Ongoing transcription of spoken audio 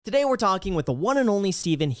Today we're talking with the one and only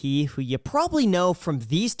Stephen He, who you probably know from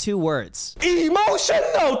these two words.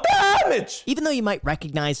 Emotional damage! Even though you might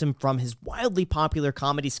recognize him from his wildly popular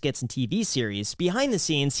comedy skits and TV series, behind the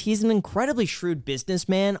scenes, he's an incredibly shrewd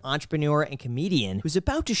businessman, entrepreneur, and comedian who's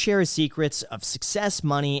about to share his secrets of success,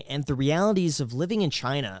 money, and the realities of living in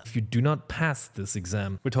China. If you do not pass this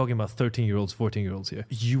exam, we're talking about 13-year-olds, 14-year-olds here,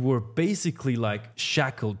 you were basically like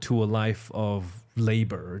shackled to a life of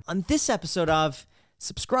labor. On this episode of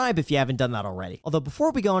subscribe if you haven't done that already. Although before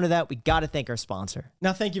we go into that, we gotta thank our sponsor.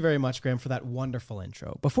 Now, thank you very much, Graham, for that wonderful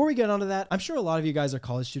intro. Before we get onto that, I'm sure a lot of you guys are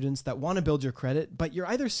college students that want to build your credit, but you're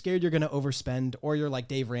either scared you're going to overspend or you're like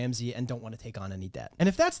Dave Ramsey and don't want to take on any debt. And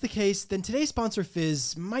if that's the case, then today's sponsor,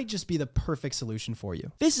 Fizz, might just be the perfect solution for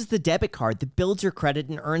you. Fizz is the debit card that builds your credit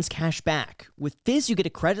and earns cash back. With Fizz, you get a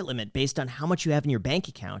credit limit based on how much you have in your bank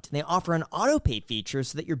account, and they offer an auto-pay feature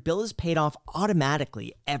so that your bill is paid off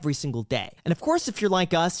automatically every single day. And of course, if you're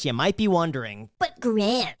like us, you might be wondering, but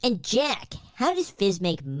Graham and Jack, how does Fizz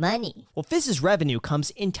make money? Well, Fizz's revenue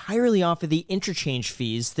comes entirely off of the interchange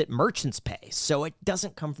fees that merchants pay, so it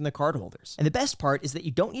doesn't come from the cardholders. And the best part is that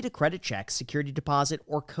you don't need a credit check, security deposit,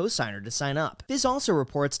 or cosigner to sign up. Fizz also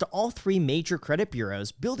reports to all three major credit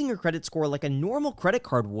bureaus, building your credit score like a normal credit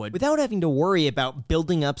card would without having to worry about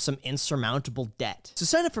building up some insurmountable debt. So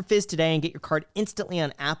sign up for Fizz today and get your card instantly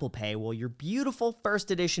on Apple Pay while your beautiful first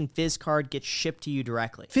edition Fizz card gets shipped to you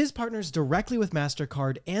directly. Fizz partners directly with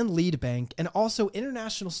MasterCard and Lead Bank, and also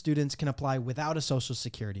international students can apply without a social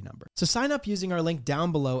security number. So sign up using our link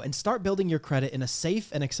down below and start building your credit in a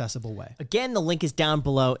safe and accessible way. Again, the link is down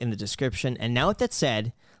below in the description. And now with that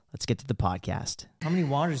said, let's get to the podcast. How many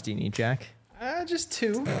waters do you need, Jack? Just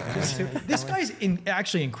two. This guy's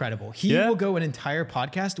actually incredible. He will go an entire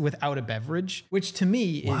podcast without a beverage, which to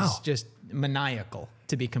me is just maniacal,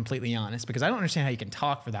 to be completely honest, because I don't understand how you can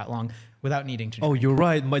talk for that long without needing to drink. Oh, you're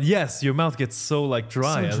right. But yes, your mouth gets so like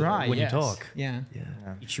dry, when you talk. Yeah.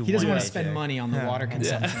 He doesn't want to spend money on the water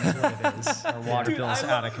consumption is what it is. Our water bill is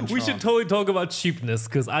out of control. We should totally talk about cheapness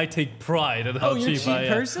because I take pride in how you're cheap a cheap I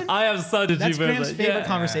am. person? I am such a That's cheap person. Graham's favorite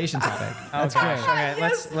conversation topic. That's great.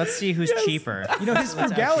 Okay, let's see who's cheaper. You know, his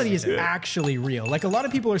frugality is actually real. Like, a lot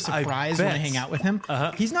of people are surprised when they hang out with him.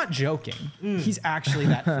 He's not joking. He's actually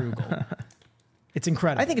that frugal. It's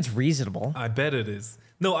incredible. I think it's reasonable. I bet it is.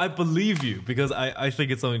 No, I believe you because I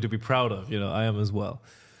think it's something to be proud of. You know, I am as well.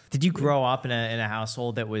 Did you grow up in a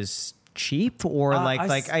household that was cheap or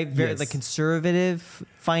like conservative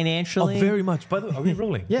financially? Oh, very much. By the way, are we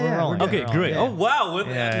rolling? We're rolling. Okay, great. Yeah. Oh, wow.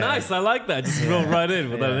 Nice. I like that. Just roll right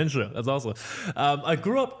in without an intro. That's awesome. I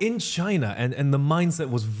grew up in China and the mindset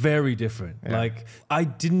was very different. Yeah. Like, I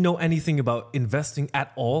didn't know anything about investing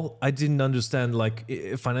at all. I didn't understand like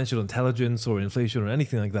financial intelligence or inflation or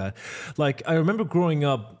anything like that. Like, I remember growing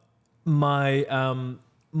up, my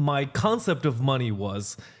concept of money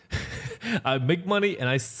was I make money and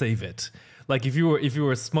I save it. Like if you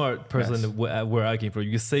were a smart person where I came from,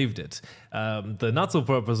 you saved it. The not so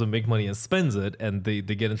smart person make money and spends it, and they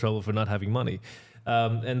get in trouble for not having money.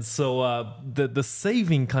 And so the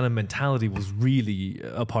saving kind of mentality was really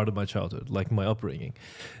a part of my childhood, like my upbringing.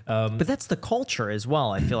 But that's the culture as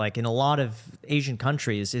well. I feel like in a lot of Asian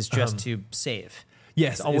countries is just to save.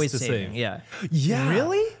 Yes, it's always it's to saving. save. Yeah.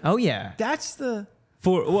 Really? Oh yeah. That's the...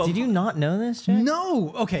 Did you not know this, Jack?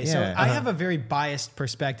 No. Okay, so I have a very biased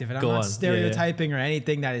perspective, and I'm not stereotyping or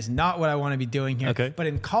anything. That is not what I want to be doing here. Okay. But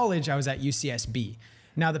in college, I was at UCSB.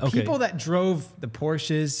 Now, the people that drove the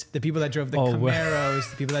Porsches, the people that drove the Camaros,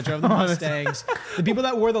 the people that drove the Mustangs, the people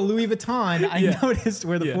that wore the Louis Vuitton, I noticed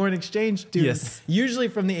were the foreign exchange students, usually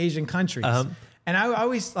from the Asian countries. And I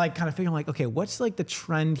always like kind of figuring like, okay, what's like the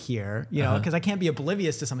trend here? You know, because I can't be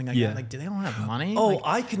oblivious to something like that. Like, do they all have money? Oh, like,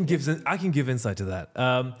 I can give insight to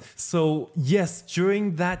that. So yes,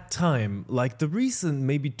 during that time, like the recent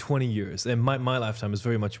maybe 20 years, and my lifetime is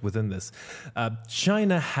very much within this,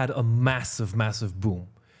 China had a massive boom.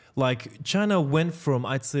 Like China went from,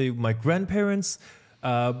 I'd say, my grandparents.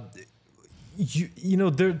 You know,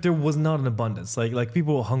 there was not an abundance. Like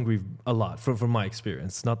people were hungry a lot from my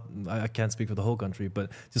experience. Not I can't speak for the whole country,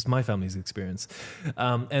 but just my family's experience.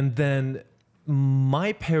 And then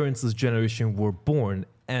my parents' generation were born,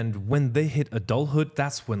 and when they hit adulthood,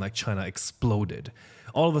 that's when like China exploded.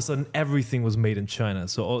 All of a sudden, everything was made in China.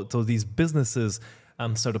 So these businesses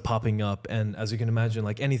started popping up, and as you can imagine,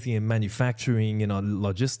 like anything in manufacturing,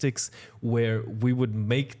 logistics, where we would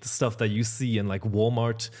make the stuff that you see in like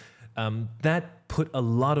Walmart. That put a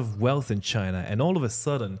lot of wealth in China, and all of a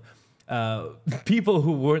sudden people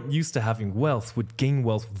who weren't used to having wealth would gain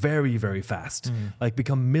wealth very, very fast, like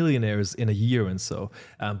become millionaires in a year and so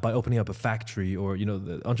by opening up a factory, or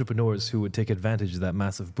the entrepreneurs who would take advantage of that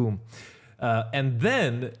massive boom. And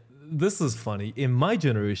then this is funny. In my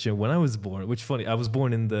generation, when I was born, I was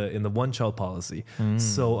born in the one-child policy,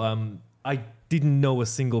 so I didn't know a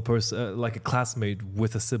single person, like a classmate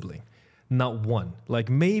with a sibling, not one. Like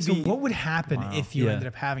maybe. So what would happen if you ended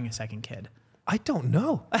up having a second kid? I don't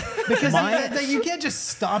know. Because you can't just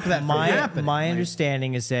stop that from happening. My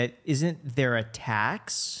understanding is that isn't there a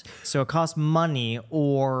tax? So it costs money,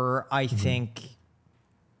 or I think,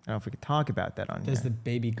 I don't know if we could talk about that on here. Does the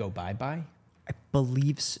baby go bye-bye? I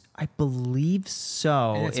believe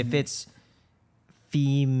so. If it's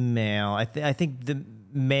female, I think the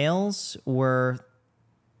males were.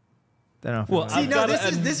 I don't know. Well, see, no,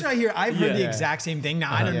 this right here. I've heard the exact same thing.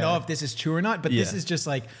 Now I don't know if this is true or not, but this is just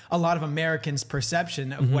like a lot of Americans'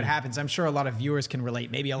 perception of what happens. I'm sure a lot of viewers can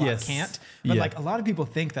relate. Maybe a lot can't, but like a lot of people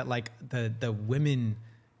think that like the women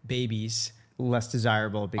babies less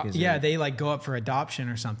desirable because they like go up for adoption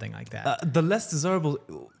or something like that. The less desirable,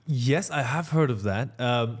 yes, I have heard of that.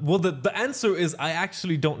 Well, the answer is I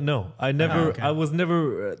actually don't know. I was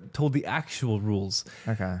never told the actual rules.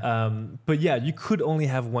 Okay. But yeah, you could only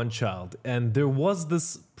have one child, and there was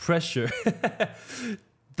this pressure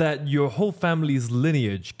that your whole family's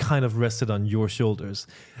lineage kind of rested on your shoulders.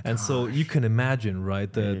 And so you can imagine,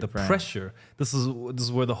 right, the pressure. This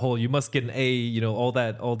is where the whole you must get an A, all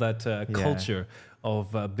that culture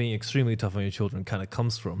of being extremely tough on your children kind of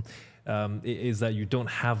comes from. Is that you don't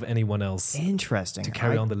have anyone else to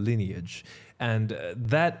carry on the lineage. And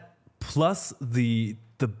that plus the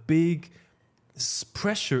big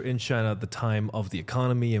pressure in China at the time of the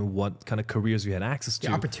economy and what kind of careers we had access to.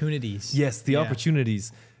 The opportunities. Yes, the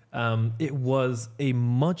opportunities. It was a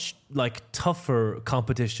much tougher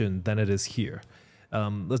competition than it is here.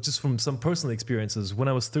 That's just from some personal experiences. When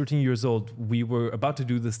I was 13 years old, we were about to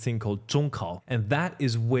do this thing called 中考, and that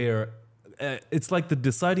is where it's like the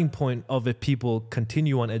deciding point of if people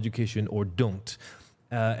continue on education or don't.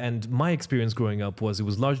 And my experience growing up was it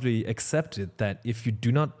was largely accepted that if you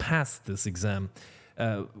do not pass this exam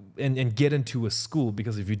and get into a school,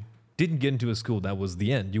 because if you didn't get into a school, that was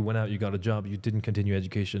the end. You went out, you got a job, you didn't continue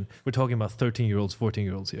education. We're talking about 13-year-olds,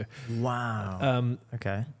 14-year-olds here. Wow.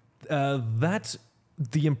 Okay. That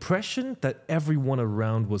the impression that everyone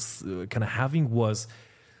around was kind of having was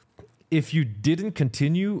if you didn't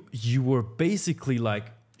continue, you were basically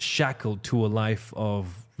like shackled to a life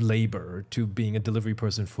of labor, to being a delivery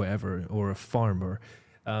person forever or a farmer.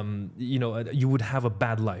 You would have a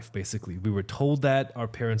bad life, basically. We were told that. Our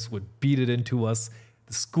parents would beat it into us.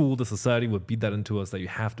 The school, the society would beat that into us, that you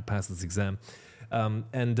have to pass this exam.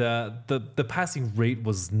 And the passing rate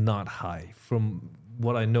was not high. From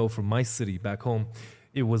what I know from my city back home,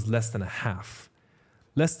 it was less than a half.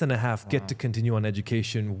 Less than a half get to continue on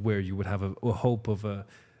education where you would have a hope of a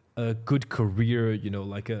good career,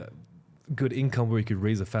 like a good income where you could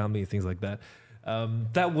raise a family and things like that.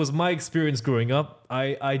 That was my experience growing up.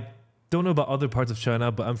 I don't know about other parts of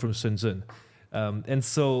China, but I'm from Shenzhen. And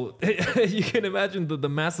so you can imagine the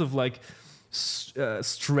massive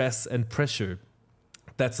stress and pressure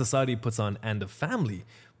that society puts on and a family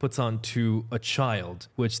puts on to a child,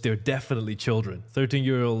 which they're definitely children.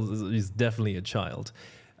 13-year-old is definitely a child.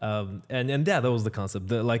 And that was the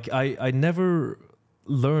concept. I never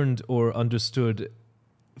learned or understood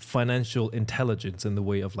financial intelligence in the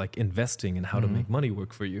way of investing and how to make money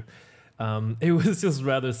work for you. It was just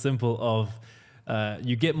rather simple of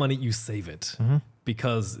you get money, you save it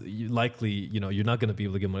because you're not going to be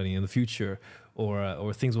able to get money in the future,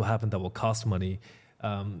 or things will happen that will cost money.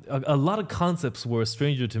 A lot of concepts were a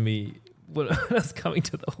stranger to me when I was coming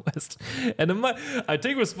to the West. And I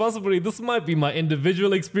take responsibility. This might be my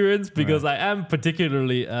individual experience because I am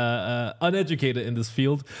particularly uneducated in this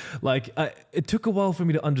field. It took a while for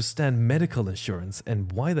me to understand medical insurance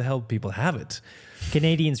and why the hell people have it.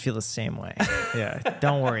 Canadians feel the same way. Yeah,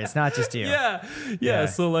 don't worry, it's not just you. Yeah.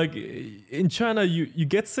 So in China, you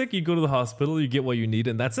get sick, you go to the hospital, you get what you need,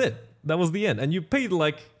 and that's it. That was the end. And you paid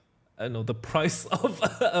the price of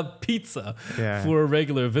a pizza for a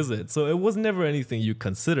regular visit. So it was never anything you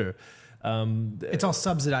consider. It's all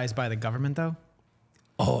subsidized by the government, though?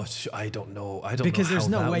 Oh, I don't know. Because there's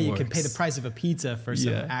no way works. you can pay the price of a pizza for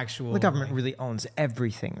some actual... The government really owns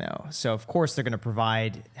everything, though. So, of course, they're going to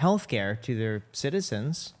provide healthcare to their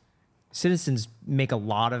citizens. Citizens make a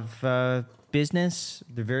lot of business.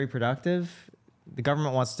 They're very productive. The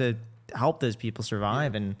government wants to help those people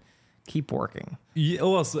survive and keep working. Yeah,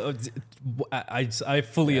 well, so, I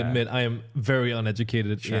fully admit I am very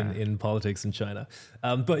uneducated in politics in China.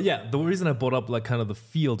 But yeah, the reason I brought up like kind of the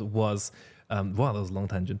field was, wow, that was a long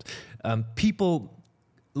tangent. People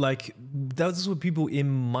like, that's what people in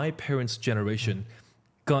my parents' generation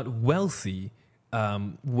got wealthy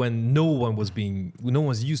when no one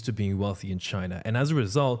was used to being wealthy in China. And as a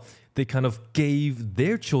result, they kind of gave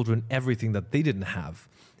their children everything that they didn't have.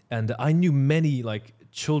 And I knew many like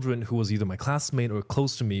children who was either my classmate or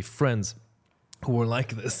close to me, friends who were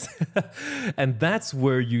like this. And that's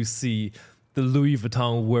where you see the Louis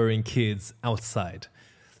Vuitton wearing kids outside.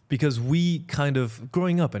 Because we kind of,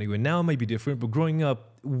 growing up anyway, now it might be different, but growing up,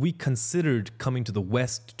 we considered coming to the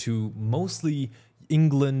West to mostly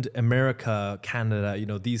England, America, Canada,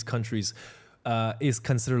 these countries is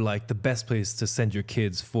considered like the best place to send your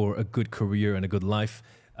kids for a good career and a good life.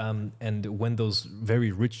 And when those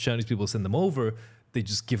very rich Chinese people send them over, they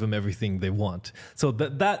just give them everything they want. So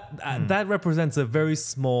that represents a very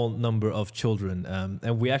small number of children.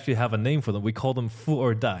 And we actually have a name for them. We call them Fu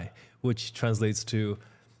or Dai, which translates to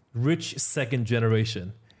rich second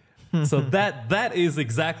generation. So that is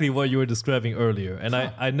exactly what you were describing earlier. And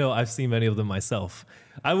I know I've seen many of them myself.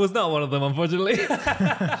 I was not one of them, unfortunately.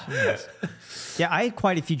 Yeah, I had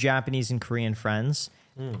quite a few Japanese and Korean friends.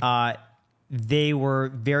 They were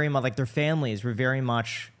very much like their families were very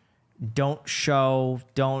much no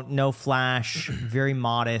flash, very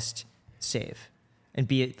modest, save, and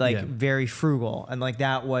be like very frugal, and like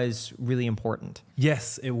that was really important.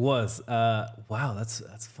 Yes, it was. Wow,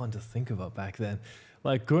 that's fun to think about back then.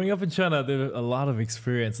 Like growing up in China, there were a lot of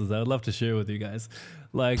experiences I would love to share with you guys.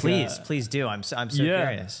 Like, please do. I'm so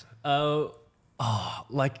curious.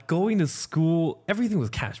 Like going to school, everything was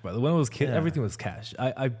cash. By the way, when I was a kid, everything was cash.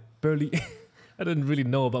 I barely. I didn't really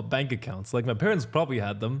know about bank accounts. Like my parents probably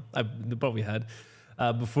had them. They probably had.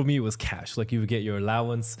 But for me, it was cash. Like you would get your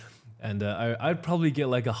allowance, and I'd probably get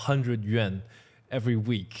like 100 yuan every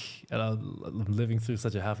week. And I'm living through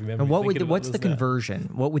such a happy memory. And what's the conversion?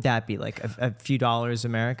 What would that be? Like a few dollars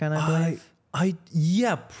American, I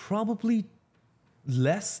believe? Probably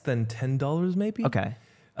less than $10 maybe. Okay.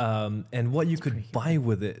 And what you could buy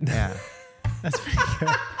with it. Yeah. That's pretty good.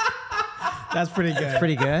 That's pretty good.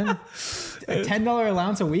 Pretty good. A $10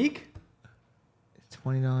 allowance a week?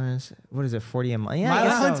 $20. What is it? 40 a month?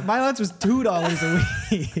 Yeah, my allowance was $2 a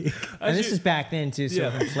week. And this is back then too,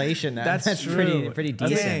 so with inflation. That's pretty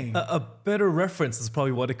decent. A better reference is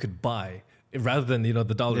probably what it could buy, rather than the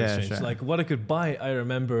dollar exchange. Sure. Like what it could buy, I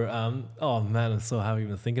remember. Oh man, I'm so happy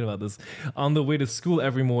even thinking about this. On the way to school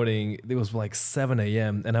every morning, it was like 7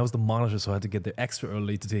 a.m. and I was the monitor, so I had to get there extra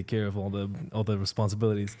early to take care of all the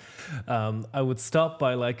responsibilities. I would stop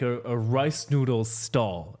by like a rice noodle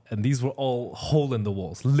stall, and these were all hole in the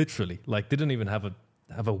walls, literally. Like they didn't even have a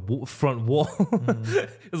front wall.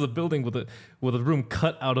 It was a building with a room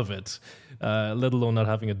cut out of it, let alone not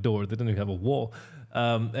having a door. They didn't even have a wall.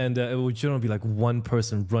 And it would generally be like one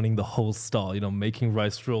person running the whole stall, making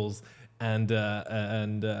rice rolls and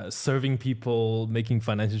serving people, making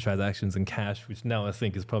financial transactions in cash, which now I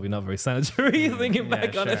think is probably not very sanitary thinking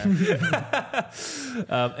back on it.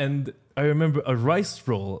 And I remember a rice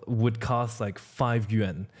roll would cost like 5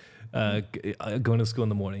 yuan going to school in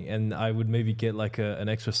the morning. And I would maybe get like an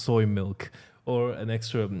extra soy milk or an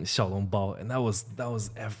extra xiaolongbao. And that was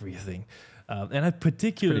everything. And I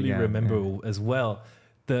particularly remember as well,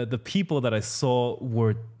 the people that I saw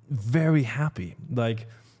were very happy. Like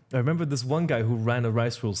I remember this one guy who ran a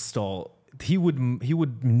rice roll stall. He would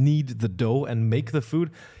knead the dough and make the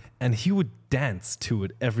food, and he would dance to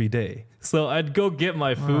it every day. So I'd go get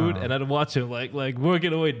my food and I'd watch him like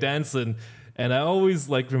working away dancing. And I always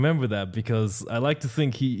remember that because I like to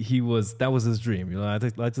think that was his dream. I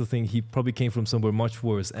like to think he probably came from somewhere much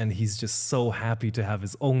worse, and he's just so happy to have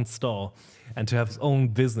his own stall and to have his own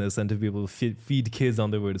business and to be able to feed kids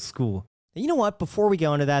on their way to school. You know what? Before we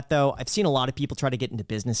go into that, though, I've seen a lot of people try to get into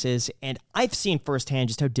businesses, and I've seen firsthand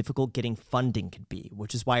just how difficult getting funding can be,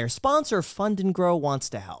 which is why our sponsor, Fund and Grow, wants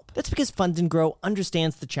to help. That's because Fund and Grow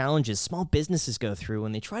understands the challenges small businesses go through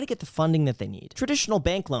when they try to get the funding that they need. Traditional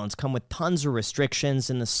bank loans come with tons of restrictions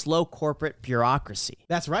and the slow corporate bureaucracy.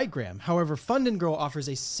 That's right, Graham. However, Fund and Grow offers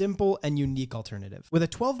a simple and unique alternative. With a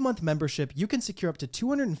 12-month membership, you can secure up to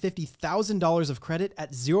 $250,000 of credit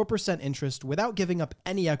at 0% interest without giving up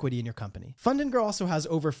any equity in your company. company. Fund and Grow also has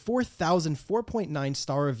over 4,000 4.9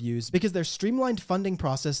 star reviews because their streamlined funding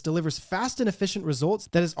process delivers fast and efficient results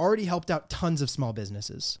that has already helped out tons of small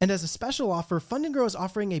businesses. And as a special offer, Fund and Grow is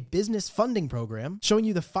offering a business funding program showing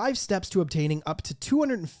you the 5 steps to obtaining up to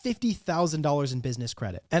 $250,000 in business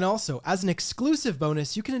credit. And also, as an exclusive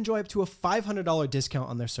bonus, you can enjoy up to a $500 discount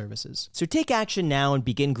on their services. So take action now and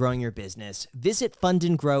begin growing your business. Visit Fund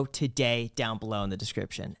and Grow today down below in the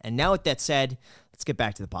description. And now with that said, let's get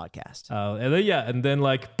back to the podcast. And then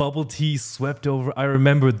like bubble tea swept over. I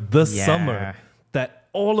remember the summer that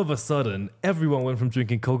all of a sudden everyone went from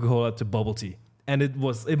drinking Coca-Cola to bubble tea. And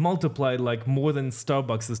it multiplied like more than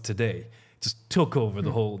Starbucks is today. Just took over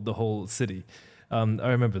the whole city. I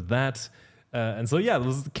remember that. And so there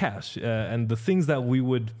was the cash. And the things that we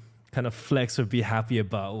would kind of flex or be happy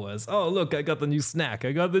about was, oh, look, I got the new snack.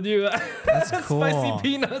 I got the new spicy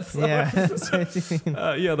peanuts. Yeah.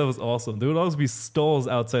 That was awesome. There would always be stalls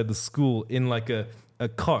outside the school in like a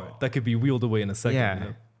cart that could be wheeled away in a second. Yeah. You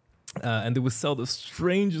know? And they would sell the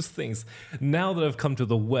strangest things. Now that I've come to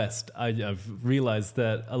the West, I've realized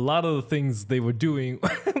that a lot of the things they were doing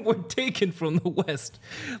were taken from the West.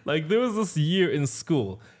 Like there was this year in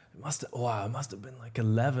school, it must have been like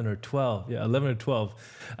 11 or 12. Yeah, 11 or 12,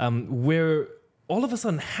 where all of a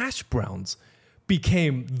sudden hash browns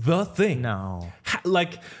became the thing. No.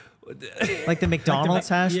 Like the McDonald's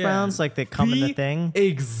hash browns, like they come in the thing.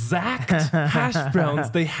 Exact hash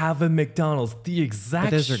browns they have in McDonald's. The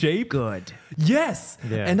exact shape. Good. Yes.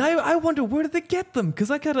 Yeah. And I wonder, where did they get them?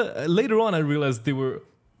 Because later on I realized they were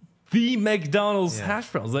the McDonald's hash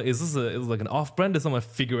browns. Like, it was like an off-brand? Did someone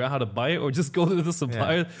figure out how to buy it, or just go to the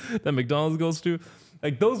supplier that McDonald's goes to?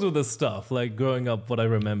 Like those were the stuff, like growing up, what I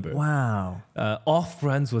remember. Wow.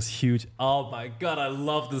 Off-brands was huge. Oh my God, I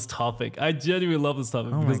love this topic. I genuinely love this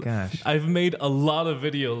topic. Oh my gosh. I've made a lot of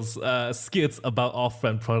videos, skits about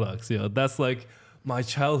off-brand products. You know, that's like my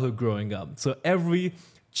childhood growing up. So every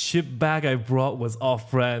chip bag I brought was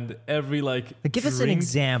off-brand. Every give us an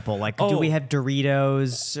example. Like, do we have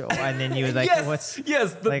Doritos? And then you would like,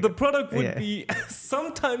 yes. The product would be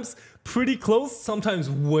sometimes pretty close, sometimes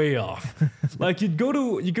way off. Like you go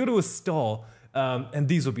to a stall, and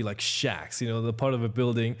these would be like shacks. You know, the part of a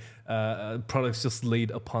building, products just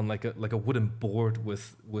laid upon like a wooden board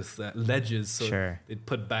with ledges. So they'd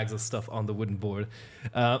put bags of stuff on the wooden board.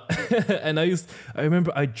 And I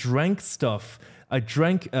remember I drank stuff. I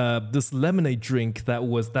drank this lemonade drink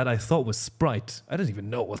that I thought was Sprite. I didn't even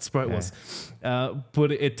know what Sprite was,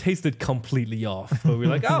 but it tasted completely off. But we were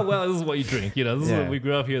like, oh well, this is what you drink. You know, this is what we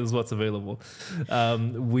grew up here. This is what's available.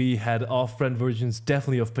 We had off-brand versions,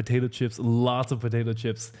 definitely of potato chips. Lots of potato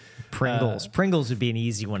chips. Pringles. Pringles would be an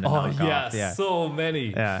easy one to knock off. Yeah, so many.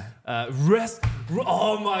 Yeah.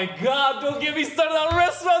 Oh my God! Don't get me started on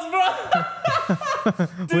restaurants,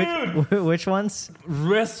 bro. Dude, which ones?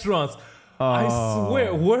 Restaurants. I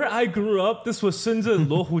swear, where I grew up, this was Shenzhen,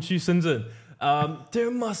 Luohuqi, Shenzhen. There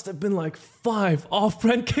must have been like 5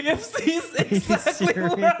 off-brand KFCs exactly where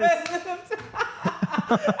I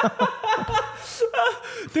lived.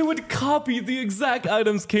 They would copy the exact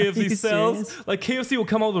items KFC sells. Serious? Like KFC will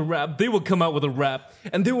come out with a wrap, they will come out with a wrap,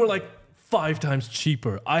 and they were like 5 times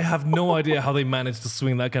cheaper. I have no idea how they managed to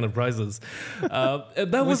swing that kind of prices.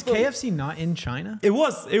 That was KFC not in China? It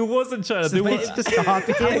was in China. So how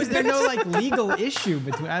was there no like legal issue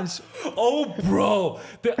between? Oh, bro!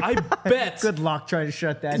 I bet. Good luck trying to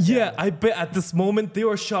shut that down. Yeah, I bet at this moment there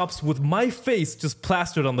are shops with my face just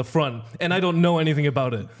plastered on the front, and I don't know anything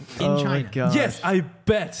about it. In China. My God. Yes, I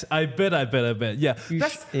bet. Yeah.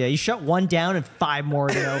 You shut one down and 5 more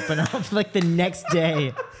to open up like the next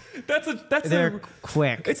day. They're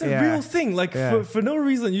quick. It's a real thing. Like for no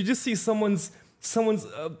reason, you just see someone's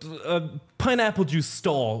pineapple juice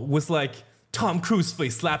stall with like Tom Cruise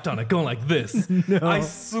face slapped on it, going like this. No. I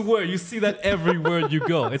swear, you see that everywhere you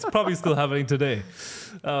go. It's probably still happening today.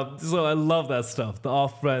 So I love that stuff. The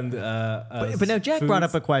off-brand. But now Jack brought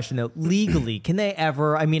up a question though. Legally, can they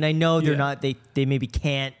ever? I mean, I know they're not. They maybe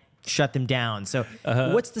can't shut them down. So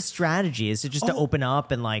what's the strategy? Is it just to open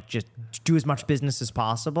up and like just do as much business as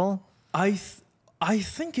possible? I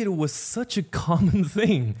think it was such a common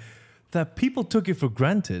thing that people took it for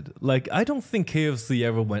granted. Like, I don't think KFC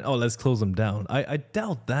ever went, oh, let's close them down. I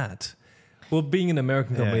doubt that. Well, being an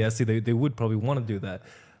American company, I see they would probably want to do that.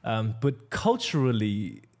 But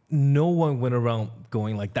culturally, no one went around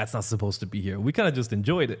going like, that's not supposed to be here. We kind of just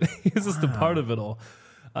enjoyed it. It's just a part of it all.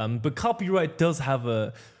 But copyright does have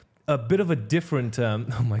a a bit of a different. Oh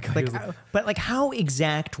my god! But like, how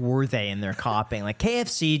exact were they in their copying? Like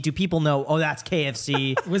KFC, do people know? Oh, that's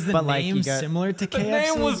KFC. Was the but name similar to KFC? The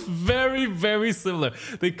name was very, very similar.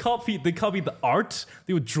 They copied the art.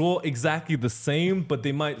 They would draw exactly the same, but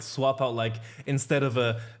they might swap out, like, instead of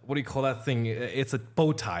a, what do you call that thing? It's a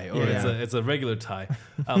bow tie, or it's a regular tie.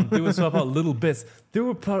 They would swap out little bits. There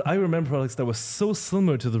were I remember products that were so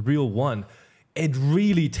similar to the real one. It'd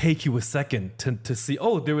really take you a second to see,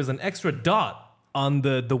 oh, there was an extra dot on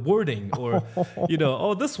the wording, or,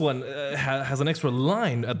 oh, this one has an extra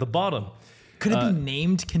line at the bottom. Could it be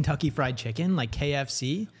named Kentucky Fried Chicken, like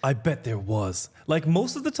KFC? I bet there was. Like,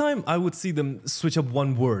 most of the time, I would see them switch up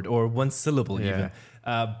one word or one syllable even.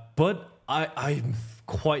 But I'm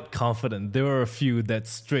quite confident there are a few that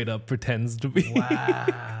straight up pretends to be.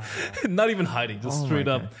 Wow. Not even hiding, just straight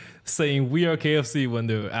up saying we are KFC when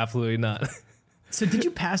they're absolutely not. So did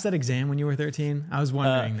you pass that exam when you were 13? I was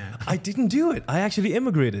wondering that. I didn't do it. I actually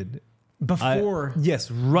immigrated. Before?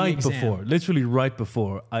 Yes, right before. Literally right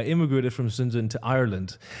before. I immigrated from Shenzhen to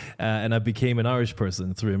Ireland, and I became an Irish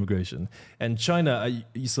person through immigration. And China,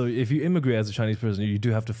 so if you immigrate as a Chinese person, you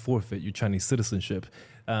do have to forfeit your Chinese citizenship.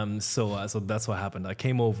 So that's what happened. I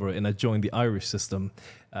came over and I joined the Irish system,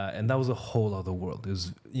 and that was a whole other world. It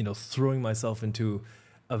was, throwing myself into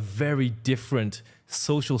a very different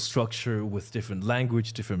social structure with different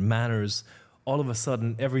language, different manners. All of a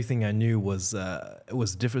sudden, everything I knew was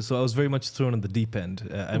different. So I was very much thrown in the deep end.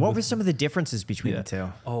 What were some of the differences between the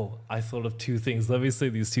two? Oh, I thought of two things. Let me say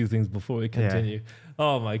these two things before we continue. Yeah.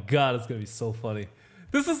 Oh my God, it's gonna be so funny.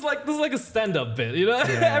 This is like a stand-up bit,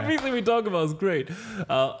 Everything we talk about is great.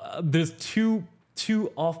 There's two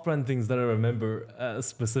off-brand things that I remember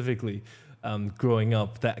specifically growing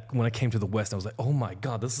up. That when I came to the West, I was like, oh my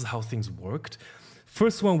God, this is how things worked.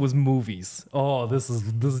 First one was movies. Oh, this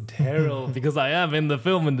is terrible because I am in the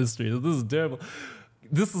film industry. This is terrible.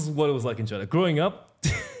 This is what it was like in China. Growing up,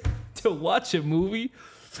 to watch a movie,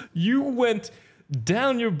 you went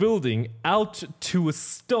down your building out to a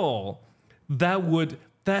stall that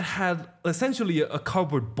had essentially a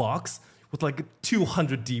cardboard box with like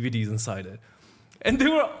 200 DVDs inside it. And they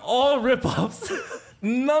were all rip-offs.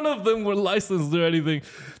 None of them were licensed or anything.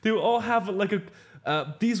 They would all have like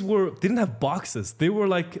they didn't have boxes. They were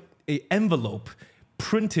like a envelope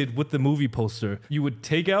printed with the movie poster. You would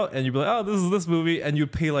take out and you'd be like, oh, this is this movie. And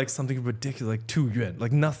you'd pay like something ridiculous, like 2 yuan,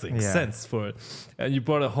 like nothing, cents for it. And you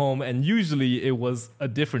brought it home. And usually it was a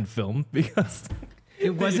different film because...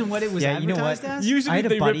 It wasn't what it was advertised as? Usually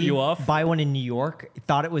they rip you off. Buy one in New York,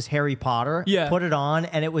 thought it was Harry Potter, put it on,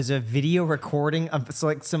 and it was a video recording of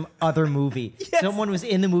some other movie. Yes. Someone was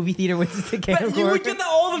in the movie theater with the camera. You would get that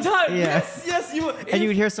all the time. Yes, you would. And you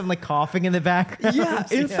would hear some like coughing in the background. Yeah,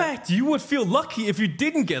 in fact, you would feel lucky if you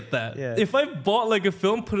didn't get that. Yeah. If I bought like a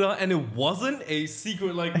film, put it on, and it wasn't a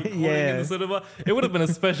secret like recording in the cinema, it would have been a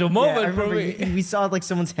special moment for me. We saw like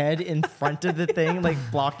someone's head in front of the thing, like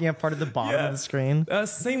blocking up part of the bottom of the screen.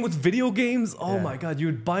 Same with video games. Oh my God, you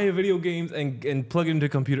would buy a video game and plug it into a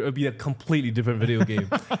computer. It would be a completely different video game.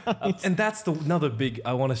 And that's another big,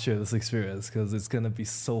 I want to share this experience because it's going to be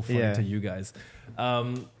so funny to you guys.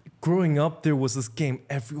 Growing up, there was this game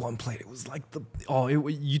everyone played. It was like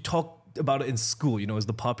you talked about it in school, it was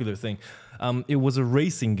the popular thing. It was a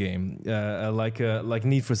racing game, like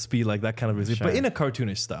Need for Speed, like that kind of racing, but in a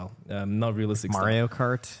cartoonish style, not realistic Mario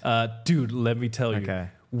Kart? Dude, let me tell you.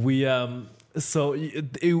 We... So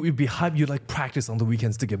it would be hype. You'd like practice on the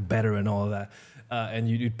weekends to get better and all of that. And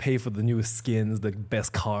you'd pay for the newest skins, the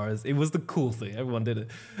best cars. It was the cool thing. Everyone did it.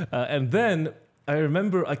 And then I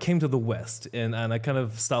remember I came to the West and I kind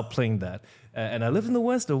of stopped playing that. And I lived in the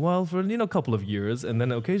West a while for, a couple of years. And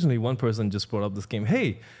then occasionally one person just brought up this game.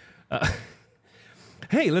 Hey,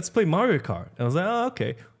 let's play Mario Kart. And I was like, oh,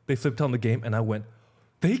 okay. They flipped on the game and I went,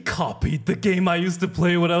 they copied the game I used to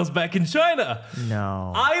play when I was back in China.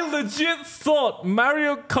 No. I legit thought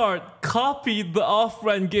Mario Kart copied the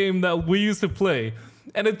off-brand game that we used to play.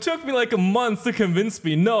 And it took me like a month to convince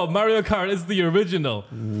me, no, Mario Kart is the original.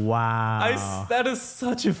 Wow. That is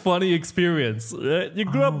such a funny experience. Right? You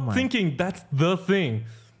grew up thinking that's the thing.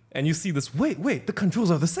 And you see this, wait, the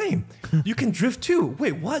controls are the same. You can drift too.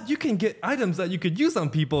 Wait, what? You can get items that you could use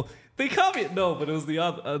on people. They copy it. No, but it was the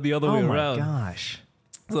other way around. Oh my gosh.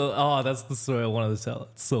 So, that's the story I wanted to tell.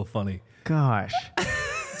 It's so funny. Gosh.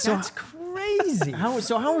 That's crazy. How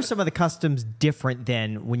were some of the customs different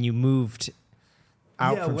then when you moved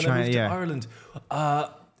out from when China? I moved to Ireland,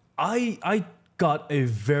 I got a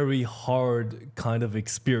very hard kind of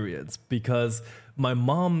experience because my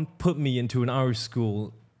mom put me into an Irish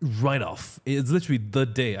school right off. It's literally the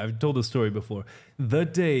day. I've told the story before. The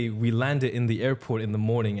day we landed in the airport in the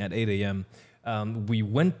morning at 8 a.m., we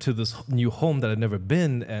went to this new home that I'd never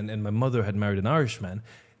been, and my mother had married an Irishman.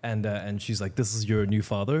 And she's like, "This is your new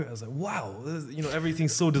father." I was like, "Wow,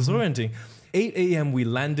 everything's so disorienting." 8 a.m. we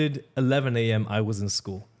landed. 11 a.m. I was in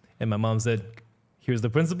school, and my mom said, "Here's the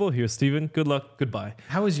principal. Here's Stephen. Good luck. Goodbye."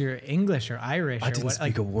 How was your English or Irish? I didn't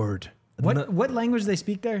speak a word. What language do they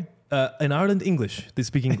speak there? In Ireland, English. They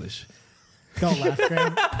speak English. Don't laugh,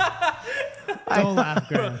 Graham. Don't laugh,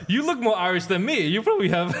 Graham. You look more Irish than me. You probably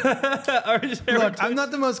have Irish heritage. Look, I'm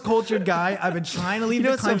not the most cultured guy. I've been trying to leave the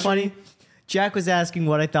country. What's so funny? Jack was asking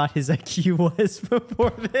what I thought his IQ was before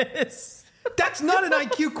this. That's not an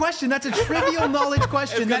IQ question. That's a trivial knowledge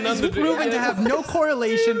question that is proven to have no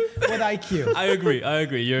correlation with IQ. I agree.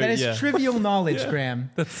 That is trivial knowledge, Graham.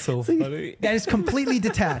 That's so funny. That is completely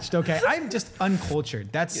detached, okay? I'm just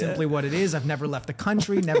uncultured. That's simply what it is. I've never left the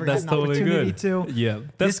country, never had an opportunity to. Yeah.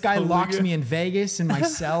 This guy locks me in Vegas in my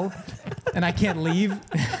cell, and I can't leave.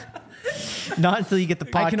 Not until you get the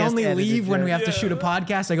podcast. I can only edited, leave when we Jack. have to shoot a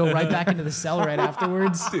podcast. I go right back into the cell right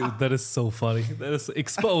afterwards. Dude, that is so funny. That is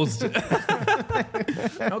exposed.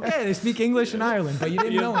 Okay, they speak English in Ireland, but you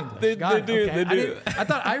didn't know English. They Got do, it. Okay. they do. I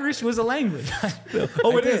thought Irish was a language.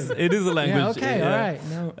 Oh, it is. It is a language. Yeah, okay, all right.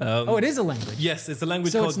 No. It is a language. Yes, it's a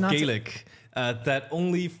language So it's called not Gaelic. That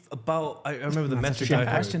only about I remember the metric I heard.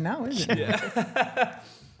 Question now, is it?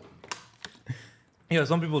 Yeah,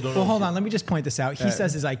 some people don't know. Well, hold on. Let me just point this out. He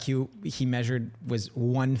says his IQ he measured was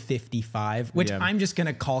 155, which I'm just going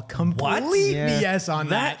to call complete BS on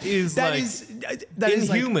that. That is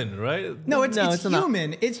inhuman, right? No, it's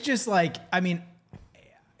human. It's just like, I mean,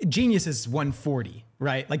 genius is 140,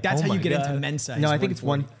 right? Like that's how you get into Mensa. No, I think it's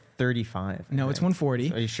 135. No, it's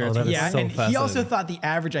 140. Are you sure? That is Yeah, so and he fascinating. also thought the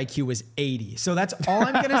average IQ was 80. So that's all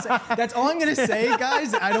I'm gonna say. That's all I'm gonna say,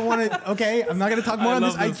 guys. I don't want to. Okay, I'm not gonna talk more on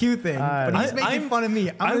this love this. IQ thing. But he's making fun of me.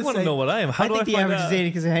 I want to know what I am. How I do think I the find average out? is 80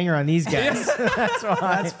 because I hang around these guys. That's why.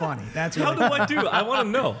 That's funny. That's How really do I do? I want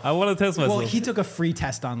to know. I want to test myself. Well, he took a free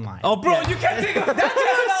test online. oh, bro, you can't take it. That's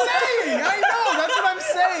what I'm saying. I know. That's what I'm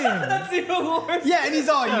saying. That's even worse. Yeah, and he's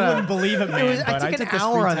all, you wouldn't believe it, man. I but took an this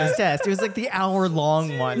hour free on this test. It was like the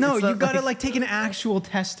hour-long one. No, It's you not gotta like take an actual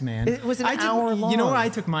test, man. It was an I took- hour You know long. where I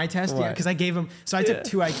took my test? Yeah, What? because I gave him. So I took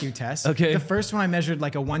 2 IQ tests. Okay. The first one I measured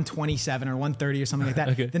like a 127 or 130 or something like that.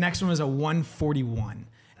 Okay. The next one was a 141.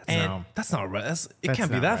 And That's not right. It can't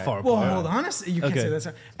be not that right. far apart. well, hold on. You can't Okay.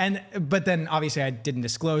 say that. But then obviously I didn't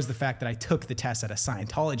disclose the fact that I took the test at a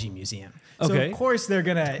Scientology museum. So Okay. of course they're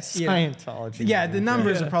gonna Scientology. Yeah, the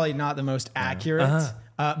numbers are probably not the most accurate.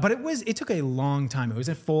 But it took a long time. It was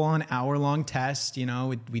a full-on hour-long test. You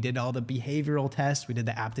know, we did all the behavioral tests. We did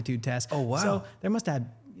the aptitude test. Oh, wow. So there must have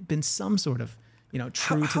been some sort of,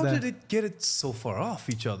 true to How the. did it get it so far off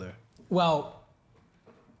each other? Well,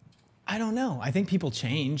 I don't know. I think people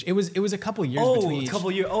change. It was a couple years Oh, between. a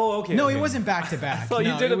couple years. Oh, okay. No, okay. it wasn't back to back. Oh, you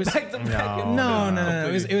No, did it was, back to back. No.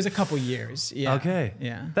 It was a couple years. Yeah. Okay.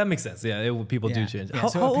 Yeah. That makes sense. Yeah, people do Yeah. change. Yeah, How,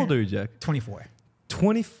 so how old apparent- are you, Jack? 24.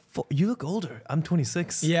 24. You look older. I'm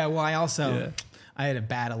 26. Yeah. Well, I also Yeah. I had a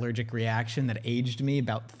bad allergic reaction that aged me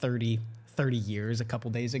about 30 years a couple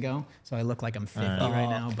days ago. So I look like I'm 50 right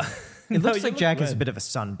now. But It looks you like look Jack has a red. bit of a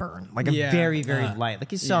sunburn, like a Yeah. very, very light.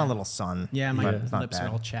 Like you saw Yeah. a little sun. yeah, my But it's not lips bad.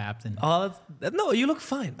 are all chapped. And Oh, no, you look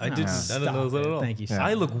fine. I didn't stop know that it. at all. Thank you so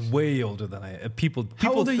I look way older than I. People.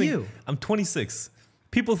 People old are think you? I'm 26.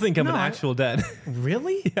 People think I'm No, an I- actual dad.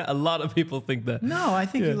 really? Yeah, a lot of people think that. No, I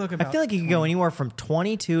think you look about. I feel like you could go anywhere from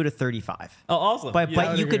 22 to 35. Oh, awesome. But Yeah. but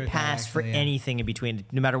would you agree could with that, pass for actually, yeah. anything in between,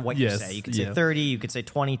 no matter what you Yes, say. You could say yeah. 30, you could say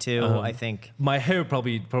 22. I think My hair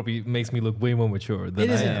probably makes me look way more mature than It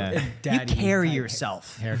is I a- am. a you daddy carry type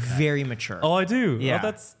yourself haircut. very mature. Oh, I do. Yeah. Oh,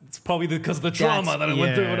 it's probably because of the trauma that I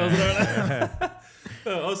went through when I was learning.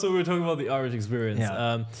 Also, we were talking about the Irish experience.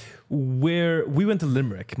 Yeah. Where we went to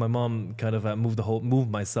Limerick. My mom kind of moved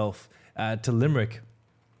myself to Limerick,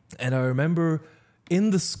 and I remember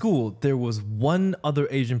in the school there was one other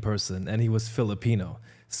Asian person, and he was Filipino.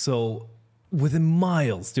 So within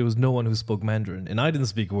miles, there was no one who spoke Mandarin, and I didn't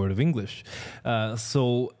speak a word of English.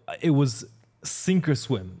 So it was sink or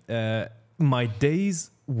swim. My days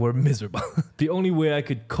were miserable. The only way I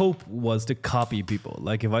could cope was to copy people.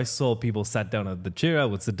 Like if I saw people sat down at the chair, I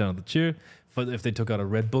would sit down at the chair. If they took out a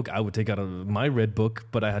red book, I would take out my red book,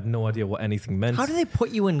 but I had no idea what anything meant. How do they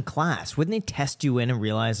put you in class? Wouldn't they test you in and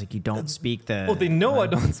realize like you don't speak the? Well, they know I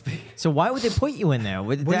don't speak. So why would they put you in there?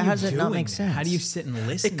 What are How you does it not doing make there? sense? How do you sit and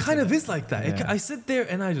listen? It kind to of them? is like that. I sit there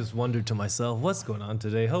and I just wonder to myself, what's going on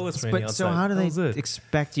today? Oh, it's raining But outside. so how do That was they it.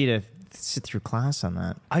 expect you to sit through class on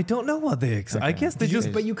that? I don't know what they. I guess they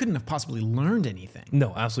just. But you couldn't have possibly learned anything.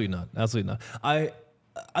 No, absolutely not. Absolutely not.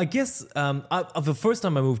 I guess the first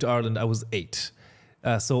time I moved to Ireland, I was 8.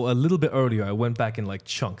 So a little bit earlier, I went back in like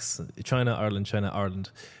chunks. China, Ireland, China,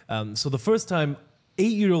 Ireland. So the first time,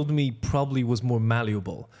 8-year-old me probably was more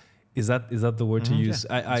malleable. Is that the word to use?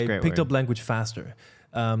 Yeah. I picked up language faster.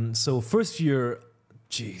 So first year,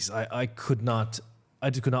 geez, I could not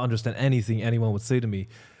understand anything anyone would say to me.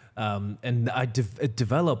 And it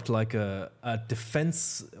developed like a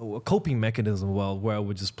defense, a coping mechanism where I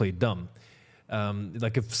would just play dumb.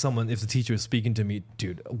 Like if the teacher is speaking to me,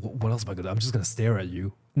 dude, what else am I going to do? I'm just going to stare at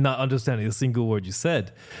you, not understanding a single word you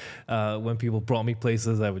said. When people brought me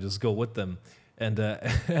places, I would just go with them. And I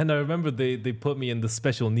remember they put me in the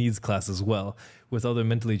special needs class as well with other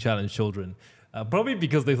mentally challenged children. Probably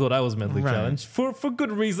because they thought I was mentally challenged. For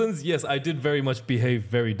good reasons. Yes, I did very much behave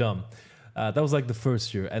very dumb. That was like the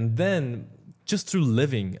first year. And then just through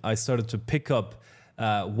living, I started to pick up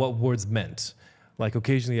what words meant. Like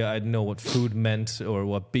occasionally I'd know what food meant or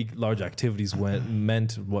what big, large activities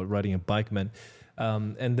meant, what riding a bike meant.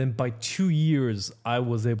 And then by 2 years, I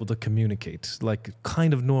was able to communicate, like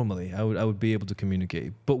kind of normally. I would be able to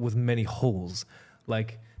communicate, but with many holes.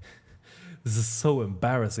 Like, this is so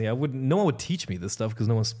embarrassing. No one would teach me this stuff because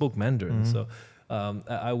no one spoke Mandarin. So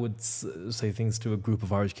I would say things to a group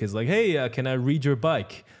of Irish kids like, hey, can I read your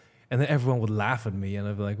bike? And then everyone would laugh at me, and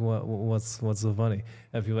I'd be like, what's so funny?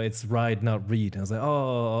 And people, it's ride, not read. And I was like,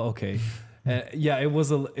 oh, okay. Yeah, it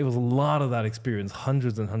was a lot of that experience,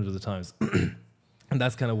 hundreds and hundreds of times. And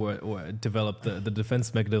that's kind of where I developed the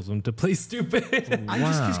defense mechanism to play stupid.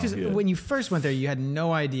 Because when you first went there, you had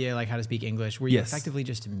no idea like how to speak English. Were you effectively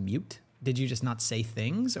just mute? Did you just not say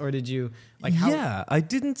things, or did you like? Yeah, I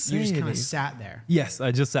didn't say. You just kind of sat there. Yes,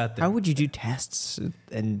 I just sat there. How would you do tests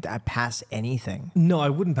and pass anything? No, I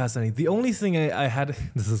wouldn't pass any. The only thing I had,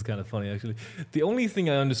 this is kind of funny actually. The only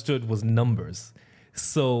thing I understood was numbers.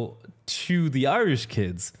 So to the Irish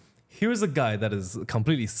kids, here's a guy that is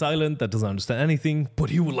completely silent, that doesn't understand anything,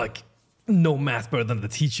 but he would like know math better than the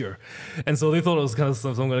teacher. And so they thought it was kind of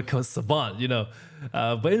some kind of savant, you know.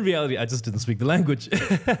 But in reality, I just didn't speak the language.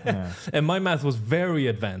 And my math was very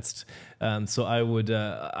advanced. So I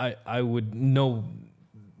would know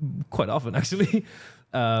quite often, actually,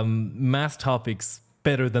 math topics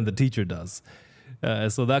better than the teacher does.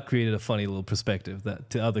 So that created a funny little perspective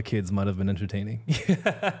that to other kids might have been entertaining.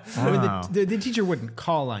 I mean, the teacher wouldn't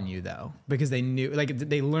call on you though, because they knew, like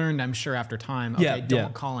they learned, I'm sure after time, okay,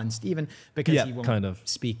 don't call on Stephen because he won't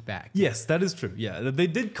speak back. Yes, that is true. Yeah, they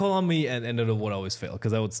did call on me, and it would always fail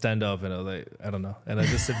because I would stand up and I was like, I don't know, and I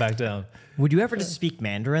just sit back down. Would you ever just speak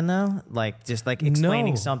Mandarin though, like just like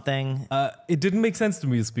explaining something? It didn't make sense to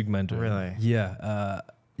me to speak Mandarin. Really?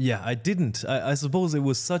 Yeah, I didn't. I suppose it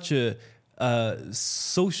was such a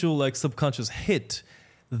social, like subconscious hit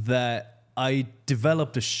that I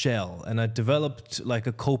developed a shell, and I developed like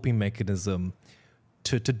a coping mechanism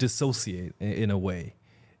to dissociate in a way.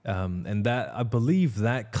 And that, I believe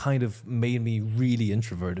that kind of made me really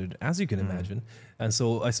introverted, as you can imagine. And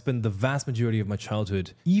so I spent the vast majority of my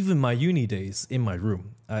childhood, even my uni days, in my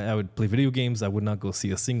room. I would play video games. I would not go see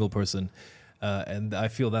a single person. And I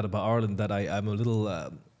feel that about Ireland, that I'm a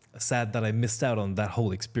little sad that I missed out on that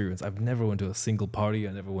whole experience. I've never went to a single party.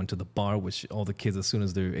 I never went to the bar, which all the kids, as soon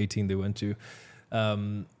as they're 18, they went to.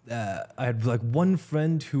 I had like one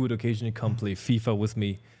friend who would occasionally come play FIFA with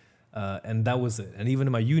me, and that was it. And even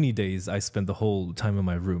in my uni days, I spent the whole time in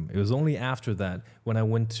my room. It was only after that, when I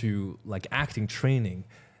went to like acting training,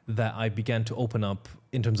 that I began to open up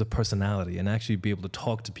in terms of personality and actually be able to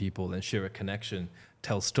talk to people and share a connection,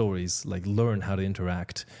 tell stories, like learn how to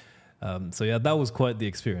interact. So yeah, that was quite the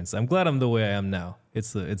experience. I'm glad I'm the way I am now.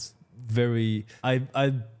 It's very,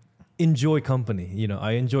 I enjoy company. You know,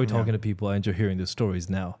 I enjoy talking to people. I enjoy hearing their stories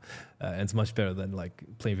now. And it's much better than like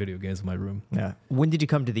playing video games in my room. Yeah. When did you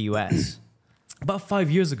come to the U.S.? About 5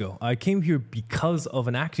 years ago. I came here because of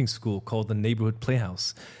an acting school called the Neighborhood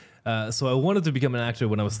Playhouse. So I wanted to become an actor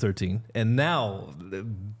when I was 13. And now,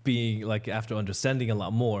 being like, after understanding a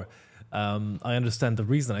lot more, I understand the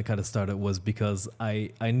reason I kind of started was because I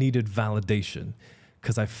needed validation,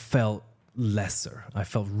 because I felt lesser. I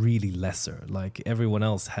felt really lesser. Like everyone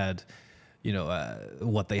else had, you know,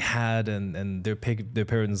 what they had, and their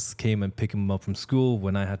parents came and picked them up from school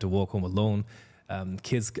when I had to walk home alone. Other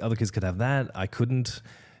kids could have that. I couldn't.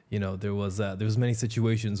 You know, there was many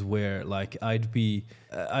situations where like I'd be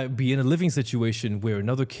in a living situation where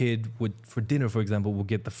another kid would, for dinner, for example, would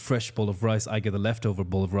get the fresh bowl of rice. I get the leftover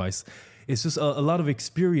bowl of rice. It's just a lot of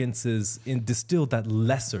experiences distilled that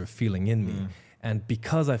lesser feeling in me. And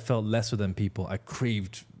because I felt lesser than people, I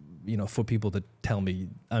craved for people to tell me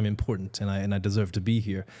I'm important and I deserve to be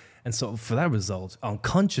here. And so for that result,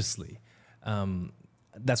 unconsciously,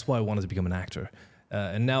 that's why I wanted to become an actor.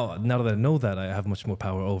 And now that I know that, I have much more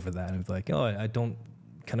power over that. And it's like, I don't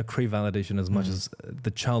kind of crave validation as much as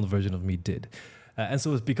the child version of me did. And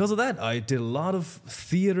so it's because of that, I did a lot of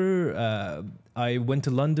theater. I went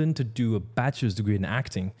to London to do a bachelor's degree in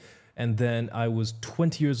acting. And then I was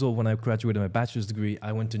 20 years old when I graduated my bachelor's degree.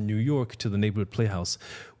 I went to New York to the Neighborhood Playhouse,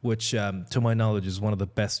 which, to my knowledge, is one of the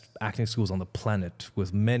best acting schools on the planet,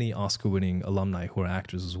 with many Oscar-winning alumni who are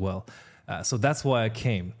actors as well. So that's why I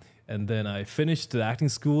came. And then I finished the acting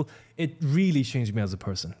school. It really changed me as a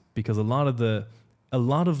person, because a lot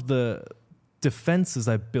of the defenses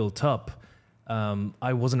I built up,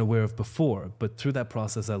 I wasn't aware of before. But through that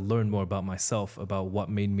process, I learned more about myself, about what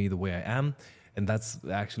made me the way I am. And that's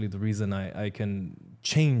actually the reason I can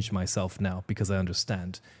change myself now, because I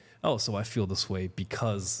understand. Oh, so I feel this way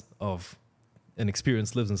because of an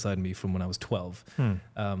experience lives inside me from when I was 12.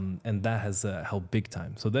 And that has helped big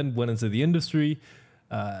time. So then went into the industry,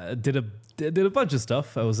 did a bunch of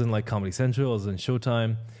stuff. I was in like Comedy Central, I was in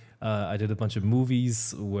Showtime. I did a bunch of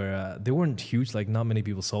movies where they weren't huge, like not many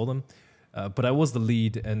people saw them. But I was the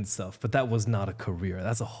lead and stuff. But that was not a career.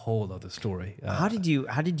 That's a whole other story. How did you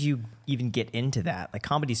even get into that? Like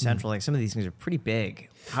Comedy Central, like some of these things are pretty big.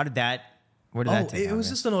 Where did that take it was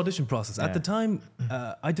just an audition process. Yeah. At the time,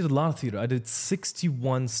 I did a lot of theater. I did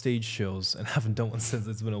 61 stage shows and haven't done one since.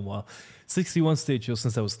 It's been a while. 61 stage shows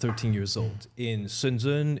since I was 13 years old. In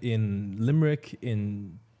Shenzhen, in Limerick,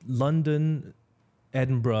 in London,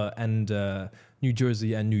 Edinburgh, and New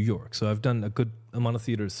Jersey and New York. So I've done a good amount of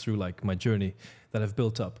theaters through like my journey that I've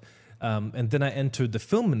built up. And then I entered the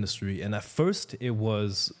film industry. And at first it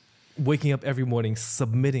was waking up every morning,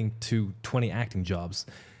 submitting to 20 acting jobs.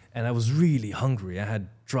 And I was really hungry. I had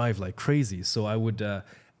drive like crazy. So I would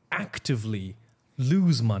actively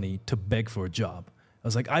lose money to beg for a job. I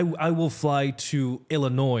was like, I will fly to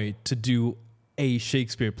Illinois to do a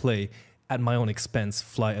Shakespeare play at my own expense,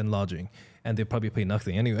 flight and lodging. And they'd probably pay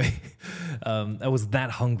nothing anyway. I was that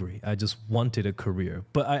hungry. I just wanted a career.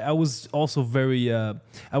 But I was also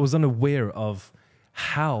I was unaware of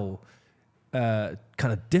how kind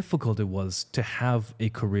of difficult it was to have a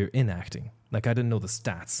career in acting. Like I didn't know the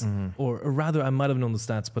stats. Or rather, I might have known the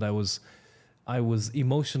stats, but I was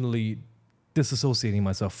emotionally disassociating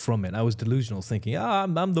myself from it. I was delusional, thinking,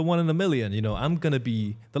 I'm the one in a million. I'm going to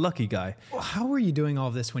be the lucky guy. Well, how were you doing all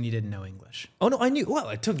of this when you didn't know English? Oh, no, I knew. Well,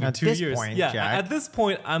 it took me At 2 this years. point, yeah, Jack, at this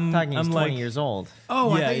point, I'm talking he's 20 like, years old. Oh,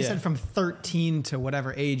 I Yeah, thought you yeah. said from 13 to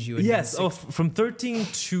whatever age you had Yes, been. from 13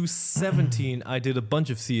 to 17, I did a bunch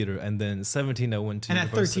of theater, and then 17, I went to And at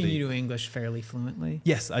university. 13, you knew English fairly fluently?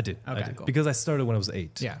 Yes, I did. Okay, I did. cool. Because I started when I was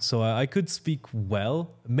 8. Yeah. So I could speak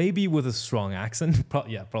well, maybe with a strong accent.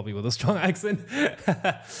 Probably with a strong accent.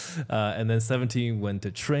 And then 17 went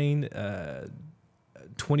to train.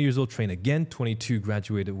 20 years old, train again. 22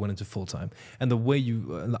 graduated, went into full time. And the way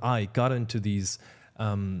I got into these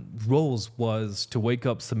roles was to wake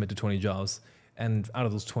up, submit to 20 jobs, and out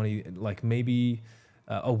of those 20, like maybe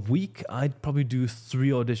a week, I'd probably do 5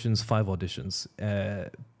 auditions.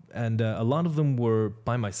 And a lot of them were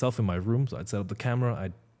by myself in my room. So I'd set up the camera,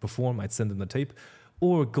 I'd perform, I'd send them the tape,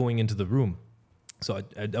 or going into the room. So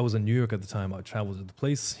I was in New York at the time. I traveled to the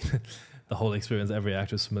place, the whole experience. Every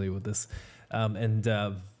actor is familiar with this. And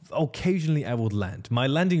occasionally I would land. My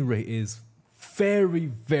landing rate is very,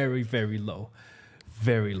 very, very low.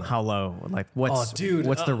 Very low. How low? Like what's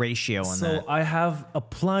the ratio on that? So I have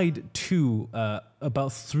applied to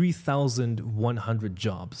about 3,100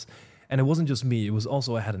 jobs. And it wasn't just me. It was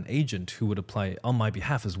also, I had an agent who would apply on my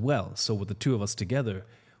behalf as well. So with the two of us together,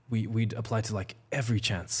 we'd apply to like every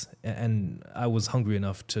chance. And I was hungry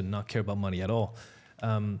enough to not care about money at all.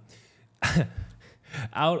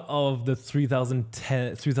 Out of the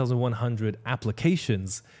 3,100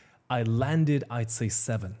 applications, I landed, I'd say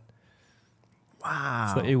 7.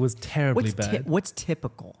 Wow. So it was terribly bad. What's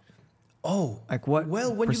typical? Oh, Like what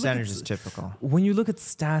well, when percentage you is typical? When you look at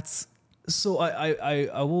stats, so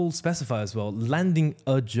I will specify as well, landing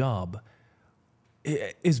a job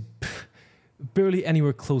is barely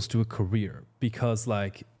anywhere close to a career, because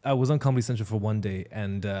like I was on Comedy Central for one day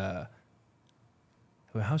and how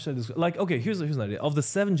should I describe? Like, okay, here's an idea. Of the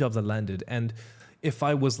 7 jobs I landed, and if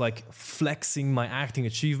I was like flexing my acting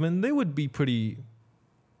achievement, they would be pretty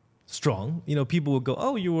strong. People would go,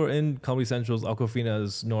 oh, you were in Comedy Central's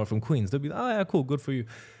Awkwafina's Nora from Queens. They'd be, oh yeah, cool, good for you.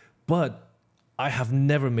 But I have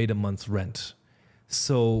never made a month's rent.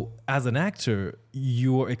 So as an actor,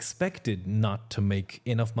 you're expected not to make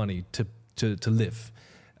enough money to live.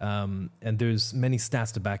 And there's many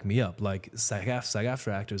stats to back me up, like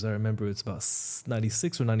SAG-AFTRA actors. I remember it's about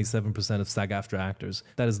 96 or 97% of SAG-AFTRA actors.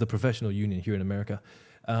 That is the professional union here in America.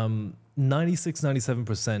 96,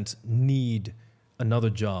 97% need another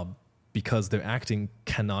job because their acting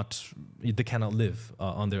cannot live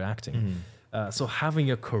on their acting. So having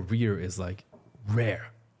a career is like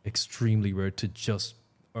rare, extremely rare, to just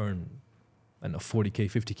earn, I don't know,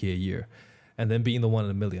 40K, 50K a year. And then being the one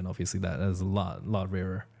in a million, obviously that is a lot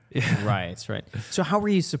rarer. Right. So how were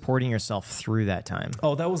you supporting yourself through that time?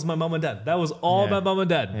 Oh, that was my mom and dad. That was all my mom and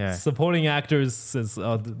dad. Yeah. Supporting actors since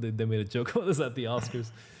they made a joke about this at the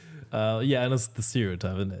Oscars. And it's the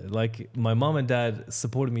stereotype, isn't it? Like, my mom and dad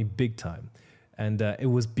supported me big time. And it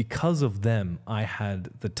was because of them I had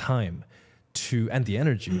the time and the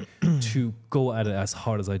energy to go at it as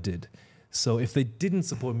hard as I did. So if they didn't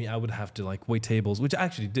support me, I would have to like wait tables, which I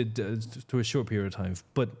actually did to a short period of time.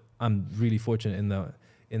 But I'm really fortunate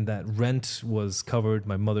in that rent was covered.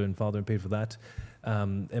 My mother and father paid for that,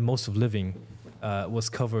 and most of living was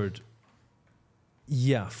covered.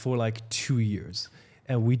 Yeah, for like 2 years,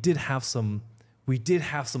 and we did have some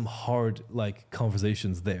hard like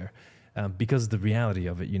conversations there, because of the reality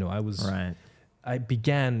of it. You know, I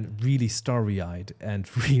began really starry-eyed and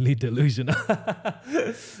really delusional.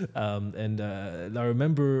 And I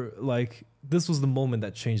remember, like, this was the moment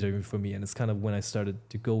that changed everything for me. And it's kind of when I started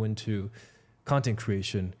to go into content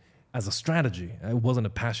creation as a strategy. It wasn't a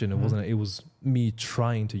passion. It was me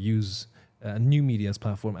trying to use a new media's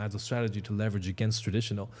platform as a strategy to leverage against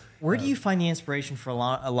traditional. Where do you find the inspiration for a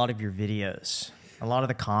lot of your videos? A lot of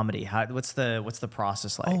the comedy. What's the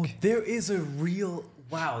process like? Oh, there is a real...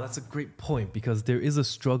 Wow, that's a great point, because there is a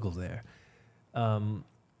struggle there.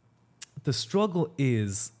 The struggle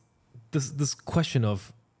is this question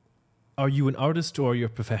of, are you an artist or are you a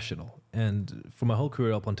professional? And for my whole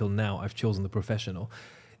career up until now, I've chosen the professional.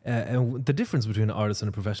 And the difference between an artist and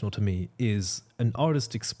a professional to me is an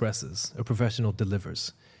artist expresses, a professional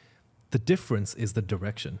delivers. The difference is the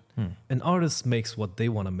direction. An artist makes what they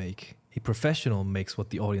want to make. A professional makes what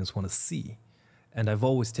the audience want to see. And I've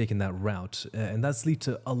always taken that route, and that's led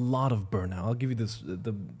to a lot of burnout. I'll give you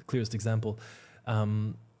the clearest example.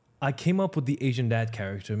 I came up with the Asian dad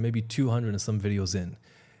character maybe 200 and some videos in,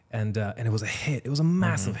 and it was a hit. It was a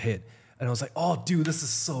massive hit. And I was like, oh, dude, this is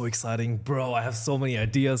so exciting, bro. I have so many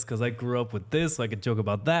ideas because I grew up with this, so I could joke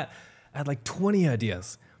about that. I had like 20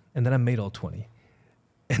 ideas, and then I made all 20,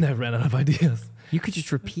 and I ran out of ideas. You could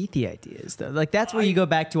just repeat the ideas, though. Like, that's where you go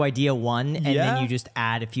back to idea one, and then you just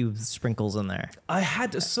add a few sprinkles in there. I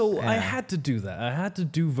had to do that. I had to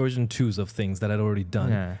do version 2s of things that I'd already done.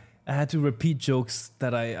 Yeah. I had to repeat jokes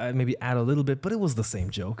that I maybe add a little bit, but it was the same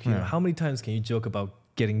joke. You know, how many times can you joke about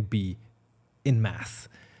getting B in math?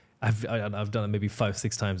 I've done it maybe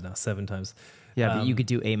 5-6 times now, 7 times. Yeah, but you could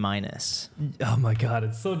do A-. Oh my God,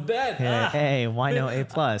 it's so dead. Hey, why no A+?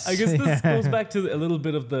 I guess this goes back to a little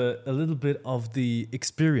bit of the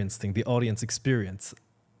experience thing, the audience experience.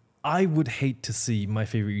 I would hate to see my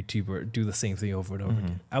favorite YouTuber do the same thing over and over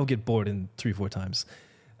again. I would get bored in 3-4 times.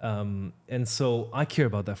 And so I care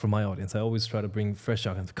about that for my audience. I always try to bring fresh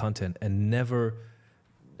content and never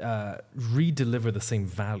re-deliver the same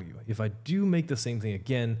value. If I do make the same thing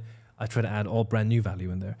again, I try to add all brand new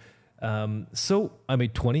value in there. So I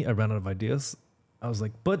made 20. I ran out of ideas. I was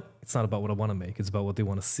like, but it's not about what I want to make. It's about what they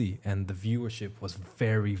want to see. And the viewership was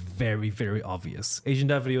very, very, very obvious. Asian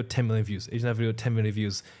dad video, 10 million views. Asian dad video, 10 million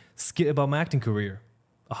views. Skit about my acting career,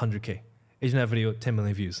 100K. Asian dad video, 10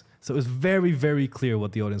 million views. So it was very, very clear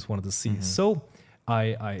what the audience wanted to see. So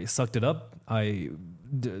I sucked it up. I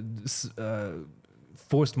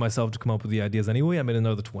forced myself to come up with the ideas anyway. I made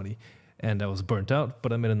another 20. And I was burnt out,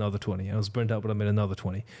 but I made another 20. I was burnt out, but I made another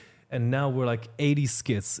 20. And now we're like 80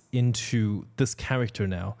 skits into this character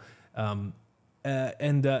now.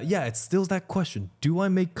 It's still that question. Do I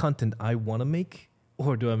make content I want to make?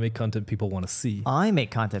 Or do I make content people want to see? I make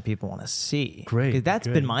content people want to see. Great. That's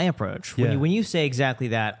been my approach. When you say exactly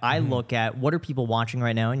that, I look at what are people watching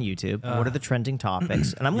right now on YouTube? What are the trending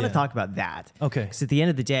topics? And I'm going to talk about that. Okay. Because at the end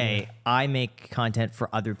of the day, I make content for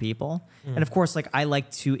other people. And of course, like, I like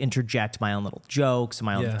to interject my own little jokes and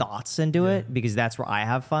my own thoughts into it, because that's where I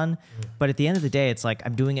have fun. But at the end of the day, it's like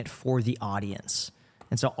I'm doing it for the audience.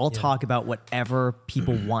 And so I'll talk about whatever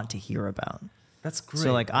people want to hear about. That's great.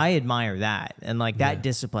 So, like, I admire that, and like that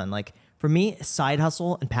discipline. Like, for me, side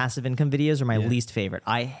hustle and passive income videos are my least favorite.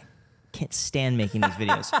 I can't stand making these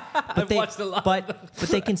videos. But I've watched a lot. But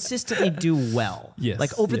they consistently do well. Yes.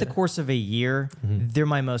 Like, over the course of a year, they're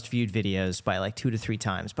my most viewed videos by like 2 to 3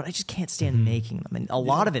 times. But I just can't stand making them, and a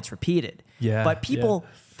lot of it's repeated. Yeah. But people,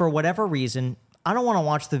 for whatever reason, I don't want to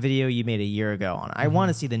watch the video you made a year ago on. I want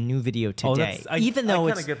to see the new video today, even though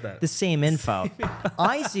it's the same info.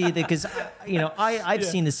 I see that because I've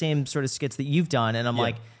seen the same sort of skits that you've done, and I'm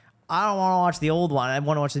like, I don't want to watch the old one. I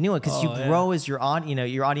want to watch the new one because you grow as your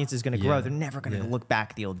audience is going to grow. They're never going to look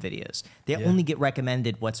back at the old videos. They only get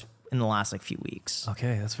recommended what's in the last few weeks.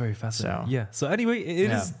 Okay, that's very fascinating. So anyway, it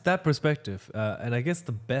is that perspective, and I guess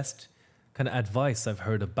the best kind of advice I've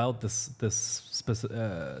heard about this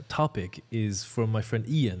topic is from my friend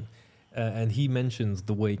Ian, and he mentions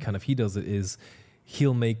the way kind of he does it is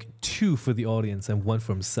he'll make 2 for the audience and 1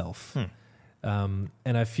 for himself, and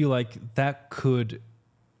I feel like that could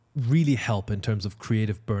really help in terms of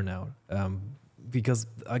creative burnout, because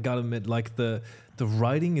I gotta admit, like the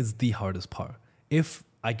writing is the hardest part. If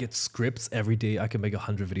I get scripts every day, I can make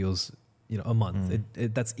 100 videos, a month.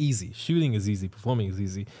 That's easy. Shooting is easy. Performing is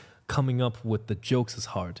easy. Coming up with the jokes is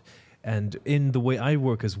hard. And in the way I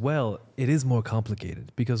work as well, it is more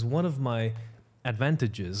complicated because one of my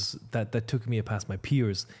advantages that took me past my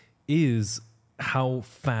peers is how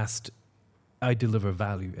fast I deliver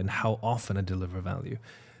value and how often I deliver value.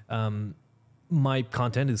 My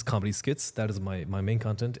content is comedy skits. That is my main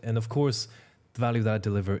content. And of course, the value that I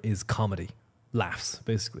deliver is comedy, laughs,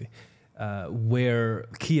 basically. Where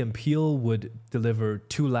Key and Peele would deliver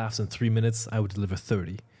 2 laughs in 3 minutes, I would deliver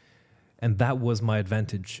 30. And that was my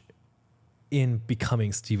advantage in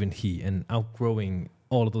becoming Stephen He and outgrowing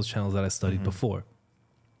all of those channels that I studied before.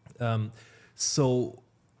 So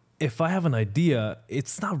if I have an idea,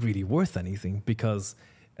 it's not really worth anything because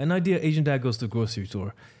an idea, Asian Dad Goes to the Grocery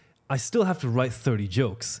Store, I still have to write 30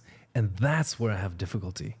 jokes, and that's where I have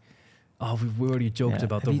difficulty. Oh, we already joked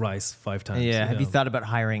about the rice 5 times. Yeah. Have you thought about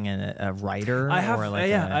hiring a writer? I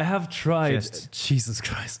have tried. Jesus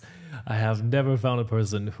Christ. I have never found a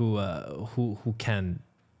person who can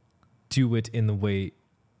do it in the way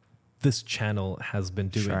this channel has been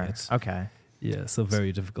doing it. Okay. Yeah, so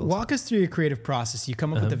very difficult. Walk us through your creative process. You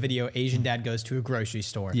come up with the video, Asian Dad Goes to a Grocery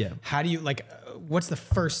Store. Yeah. How do you, what's the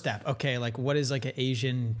first step? Okay, what is an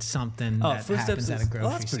Asian something that happens at a grocery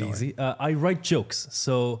that's store? pretty easy. I write jokes.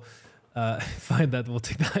 So find that, we'll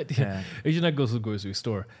take that idea. Yeah. Asian Dad Goes to the Grocery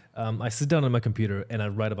Store. I sit down on my computer and I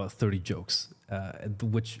write about 30 jokes,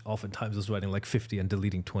 which oftentimes is writing 50 and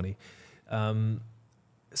deleting 20.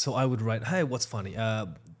 So I would write, hey, what's funny?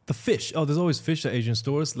 The fish. Oh, there's always fish at Asian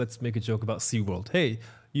stores. Let's make a joke about SeaWorld. Hey,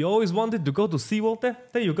 you always wanted to go to SeaWorld?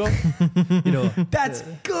 There you go. That's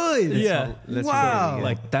good. Yeah. Wow.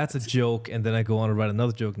 Really that's a joke. And then I go on to write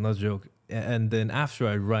another joke. And then after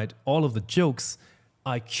I write all of the jokes,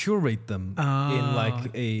 I curate them in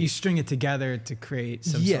You string it together to create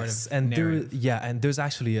some sort of narrative. And there's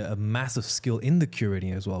actually a massive skill in the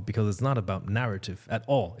curating as well because it's not about narrative at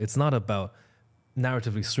all. It's not about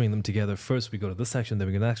narratively string them together. First we go to this section, then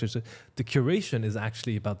we go to the next section. The curation is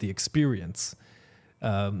actually about the experience.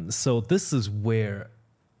 So this is where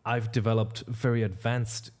I've developed very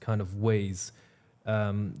advanced kind of ways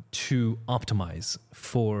to optimize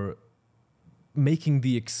for making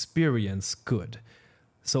the experience good.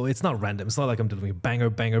 So it's not random. It's not like I'm delivering banger,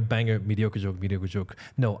 banger, banger, mediocre joke, mediocre joke.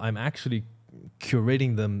 No, I'm actually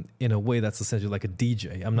curating them in a way that's essentially like a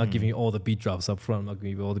DJ. I'm not giving you all the beat drops up front. I'm not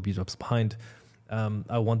giving you all the beat drops behind.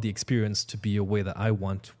 I want the experience to be a way that I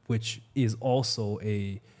want, which is also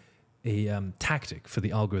a tactic for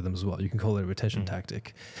the algorithm as well. You can call it a retention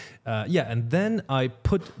tactic. And then I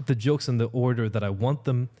put the jokes in the order that I want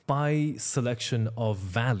them by selection of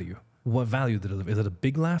value. What value to deliver? Is it a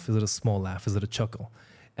big laugh? Is it a small laugh? Is it a chuckle?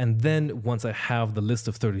 And then once I have the list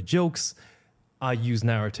of 30 jokes, I use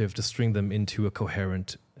narrative to string them into a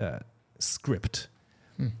coherent script.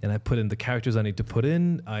 And I put in the characters I need to put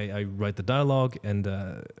in. I write the dialogue, and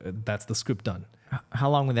that's the script done. How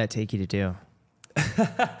long would that take you to do?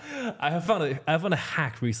 I found a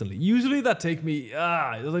hack recently. Usually that take me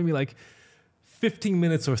like 15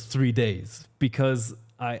 minutes or 3 days because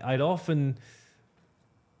I'd often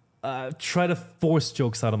try to force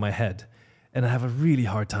jokes out of my head, and I have a really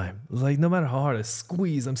hard time. Like no matter how hard I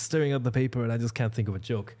squeeze, I'm staring at the paper and I just can't think of a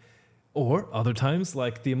joke. Or other times,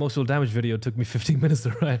 like the emotional damage video took me 15 minutes to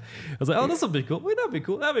write. I was like, oh, this will be cool. Wait, that'd be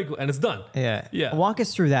cool. That'd be cool. And it's done. Yeah. Walk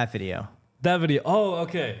us through that video. That video. Oh,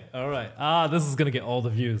 okay. All right. This is going to get all the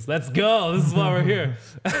views. Let's go. This is why we're here.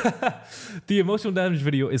 The emotional damage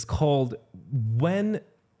video is called When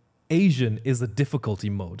Asian is a Difficulty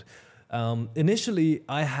Mode. Initially,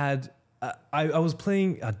 I was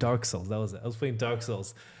playing Dark Souls. That was it. I was playing Dark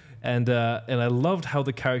Souls. And I loved how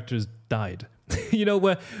the characters died. you know,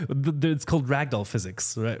 where it's called ragdoll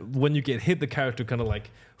physics, right? When you get hit, the character kind of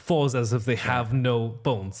like falls as if they have no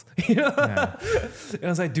bones. You know? Yeah. And I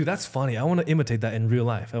was like, dude, that's funny. I want to imitate that in real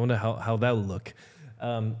life. I wonder how that would look.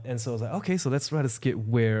 And so I was like, okay, so let's write a skit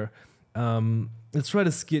where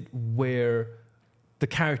the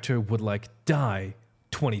character would like die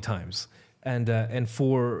 20 times. And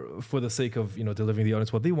for the sake of, you know, delivering the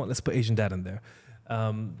audience what they want, let's put Asian Dad in there.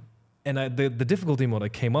 The difficulty mode I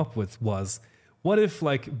came up with was, what if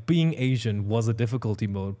like being Asian was a difficulty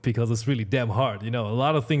mode, because it's really damn hard. You know, a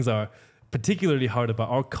lot of things are particularly hard about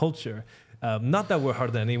our culture. Not that we're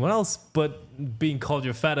harder than anyone else, but being called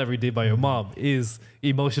you're fat every day by your mom is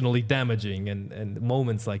emotionally damaging, and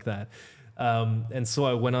moments like that. And so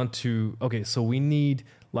I went on to, okay, so we need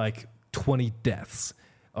like 20 deaths.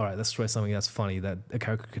 All right, let's try something that's funny that a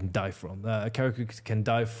character can die from. A character can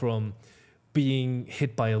die from being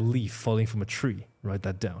hit by a leaf falling from a tree. Write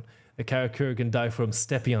that down. A character can die from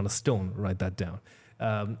stepping on a stone. Write that down.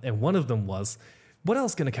 And one of them was, what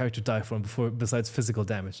else can a character die from besides physical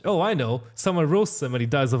damage? Oh, I know. Someone roasts him and he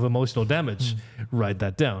dies of emotional damage. Write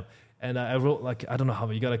that down. And I wrote, like, I don't know how,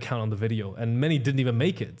 you got to count on the video. And many didn't even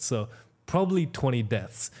make it. So probably 20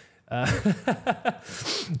 deaths.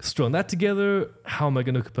 Strung that together, how am I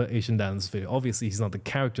going to put Asian Dad in this video? Obviously, he's not the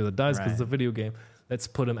character that dies because it's a video game. Let's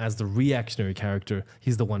put him as the reactionary character.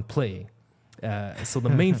 He's the one playing. So the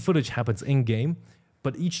main footage happens in-game,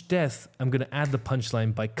 but each death, I'm going to add the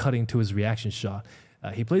punchline by cutting to his reaction shot.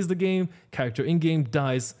 He plays the game, character in-game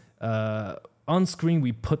dies. On screen,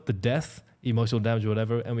 we put the death, emotional damage or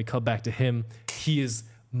whatever, and we cut back to him. He is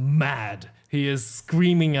mad. He is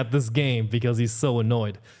screaming at this game because he's so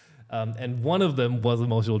annoyed. And one of them was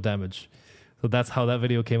emotional damage. So that's how that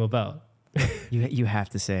video came about. You have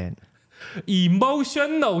to say it.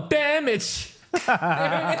 Emotional damage.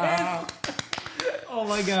 Oh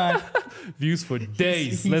my God. Views for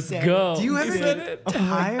days. Let's go. Do you ever get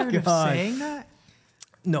tired of saying that?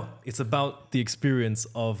 No, it's about the experience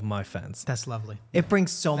of my fans. That's lovely. It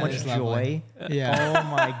brings so much joy. Yeah.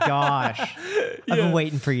 Oh my gosh. I've been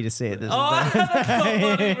waiting for you to say it. This That's so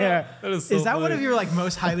funny, bro. That is so Is that funny. one of your like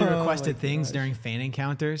most highly requested things during fan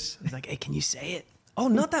encounters? It's like, hey, can you say it? Oh,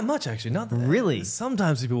 not that much, actually. Not that. Really?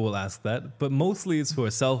 Sometimes people will ask that, but mostly it's for a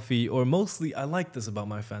selfie, or mostly I like this about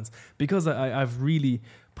my fans because I've really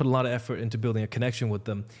put a lot of effort into building a connection with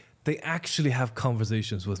them. They actually have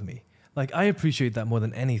conversations with me. Like, I appreciate that more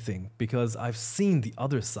than anything because I've seen the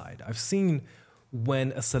other side. I've seen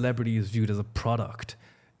when a celebrity is viewed as a product,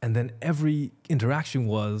 and then every interaction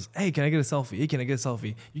was, hey, can I get a selfie? Hey, can I get a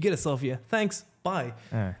selfie? You get a selfie, yeah, thanks, bye.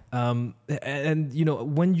 And you know,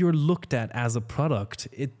 when you're looked at as a product,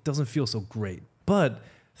 it doesn't feel so great. But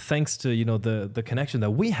thanks to, you know, the connection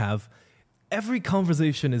that we have, every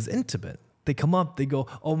conversation is intimate. They come up, they go,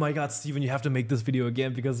 oh my God, Steven, you have to make this video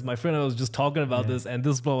again because my friend and I was just talking about this and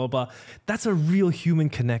this, blah, blah, blah. That's a real human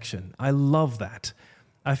connection. I love that.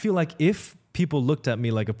 I feel like if people looked at me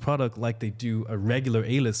like a product like they do a regular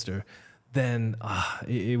A-lister, then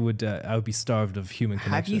I would be starved of human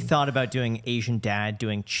connection. Have you thought about doing Asian Dad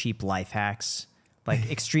doing cheap life hacks?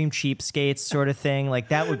 Like extreme cheapskates sort of thing? Like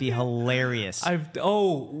that would be hilarious. Like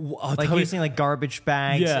using like garbage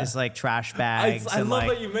bags as like trash bags. I love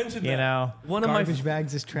that you mentioned that. You know, one of Garbage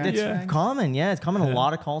bags is trash bags? common. Yeah, it's common in a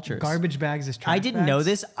lot of cultures. Garbage bags is trash I didn't know bags?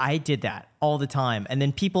 this. I did that all the time. And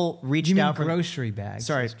then people reached You mean out for grocery bags?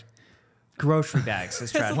 Sorry. Grocery bags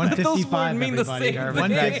is trash. 155, mean the everybody. same thing.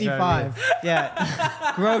 155.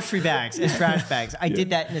 Yeah, grocery bags is trash bags. I did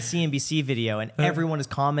that in a CNBC video, and everyone is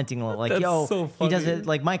commenting like, That's "Yo, so he does funny. it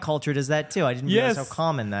like my culture does that too." I didn't realize how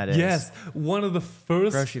common that is. Yes, one of the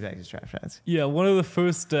first grocery bags is trash bags. Yeah, one of the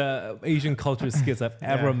first Asian culture skits I've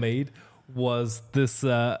ever made was this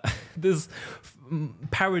this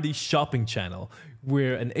parody shopping channel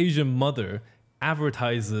where an Asian mother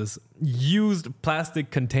advertises used plastic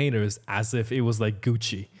containers as if it was like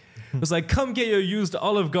Gucci. It's like, come get your used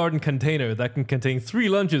Olive Garden container that can contain 3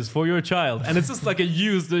 lunches for your child, and it's just like a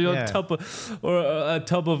used tub of, or a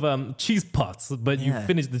tub of cheese pots, but you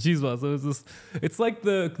finish the cheese pots. So it's like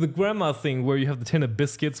the grandma thing where you have the tin of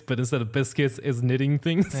biscuits, but instead of biscuits is knitting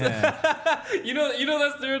things. Yeah. you know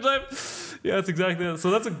that stereotype. Yeah, that's exactly that. So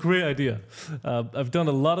that's a great idea. I've done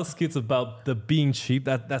a lot of skits about the being cheap.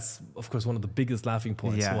 That's of course one of the biggest laughing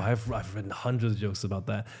points. Yeah. So I've written hundreds of jokes about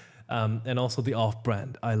that. And also the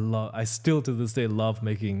off-brand. I still to this day love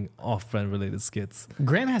making off-brand related skits.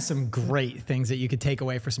 Graham has some great things that you could take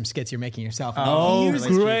away for some skits you're making yourself. Oh,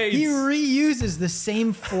 great. He reuses the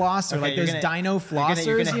same flosser, like those dino flossers,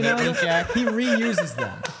 you're gonna you know? hit me, Jack. He reuses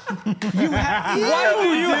them. Why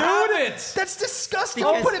would you have it? That's disgusting.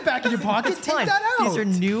 I'll put it back in your pocket. Take Fine. that out. These are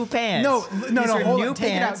new pants. No, These are hold new on.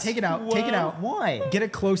 Take it out. pants. Take it out. Take it out. Why? Get a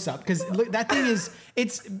close up because that thing is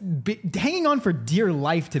hanging on for dear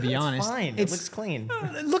life. To be honest, Fine. It looks clean.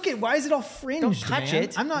 Look at why is it all fringed? Don't touch man?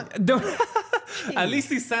 it. I'm not. At least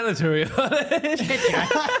he's sanitary. You're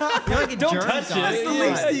like a Don't germ touch dog. it. That's the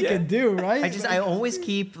least you can do, right? I always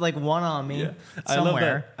keep like one on me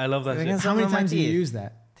somewhere. I love that. shit. How many on my times do you teeth. use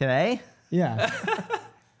that? Today, Yeah.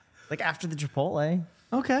 like after the Chipotle.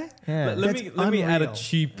 Okay. Yeah. Let me add a unreal.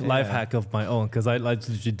 cheap life hack of my own because I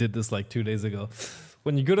literally did this like 2 days ago.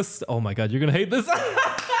 When you go to oh my god, you're gonna hate this.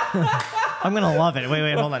 I'm gonna love it.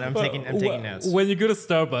 Wait, hold on. I'm taking notes. When you go to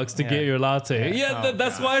Starbucks to get your latte,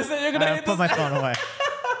 that's why I said you're gonna hate Put this. my phone away.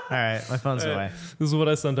 All right, my phone's away. This is what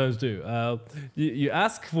I sometimes do. You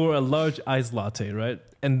ask for a large iced latte, right?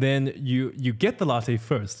 And then you get the latte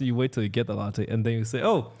first. You wait till you get the latte, and then you say,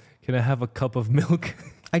 "Oh, can I have a cup of milk?"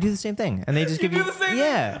 I do the same thing, and they just give you do the same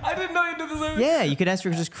yeah. thing? I didn't know you did the same thing. Yeah, you could ask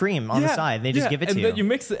for just cream on the side. They just give it to and you. then you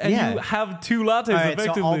mix it, and Yeah. you have 2 lattes All right,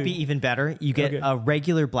 effectively. so I'll be even better. You get Okay. a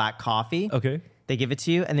regular black coffee. Okay. They give it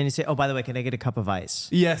to you, and then you say, "Oh, by the way, can I get a cup of ice?"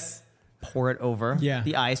 Yes. Pour it over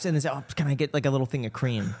the ice, and then say, "Oh, can I get like a little thing of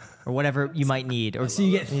cream or whatever you might need?" Or So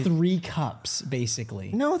you get 3 cups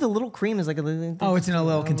basically. no, the little cream is like a little. Oh, it's in a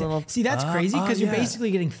little container. See, that's crazy because you're yeah.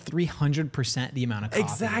 basically getting 300% the amount of coffee.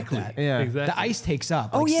 Exactly. With that. Yeah. Exactly. The ice takes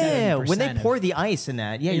up. Oh like yeah, 70% when they pour of- the ice in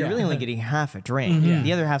that, you're Yeah. really only getting half a drink.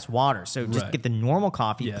 The other half's water. So just Right. get the normal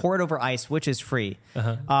coffee, Yeah. pour it over ice, which is free.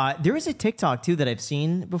 There is a TikTok too that I've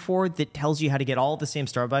seen before that tells you how to get all the same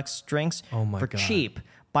Starbucks drinks Oh my for God. cheap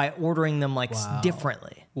by ordering them like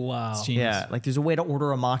differently. Wow. It's genius. Yeah, like there's a way to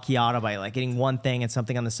order a macchiato by like getting one thing and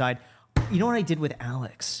something on the side. You know what I did with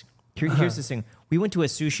Alex? Here's this thing. We went to a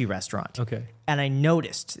sushi restaurant. Okay. And I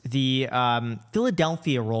noticed the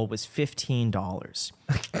Philadelphia roll was $15,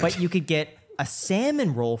 but you could get a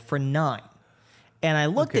salmon roll for $9. And I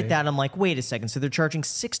looked Okay. at that and I'm like, wait a second. So they're charging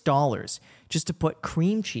 $6 just to put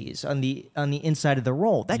cream cheese on the inside of the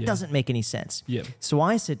roll. That doesn't make any sense. Yeah. So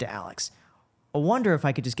I said to Alex, I wonder if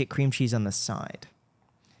I could just get cream cheese on the side.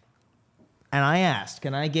 And I asked,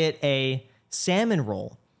 can I get a salmon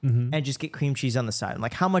roll and just get cream cheese on the side? I'm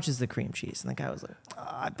like, how much is the cream cheese? And the guy was like,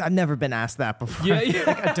 I've never been asked that before. Yeah, yeah.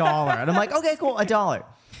 Like $1. And I'm like, okay, cool, $1.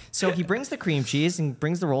 So he brings the cream cheese and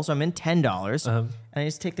brings the roll. So I'm in $10. And I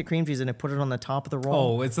just take the cream cheese and I put it on the top of the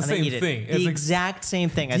roll. Oh, it's the and I same eat it. thing. The It's exact same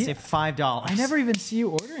thing. I say $5. I never even see you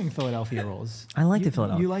ordering Philadelphia rolls. I like the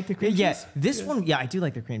Philadelphia. You like the cream Yeah, cheese? this one, I do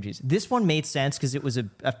like the cream cheese. This one made sense because it was a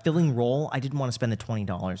filling roll. I didn't want to spend the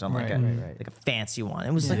 $20 on like a fancy one.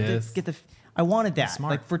 It was like Yes. I wanted that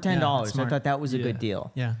smart. like for $10. Yeah, that's I smart. thought that was a Yeah. good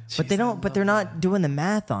deal. Yeah. but they're not doing the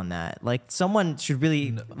math on that. Like someone should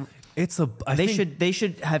really. They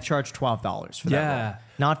should have charged $12 for that Yeah. roll,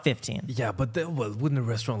 not $15. Yeah, but wouldn't a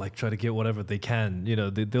restaurant like try to get whatever they can? You know,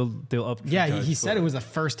 they'll up. Yeah, charge he for said it was the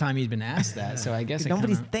first time he'd been asked that, so I guess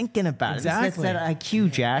Nobody's it kinda, thinking about Exactly. it. That's that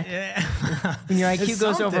IQ, Jack. When your IQ It's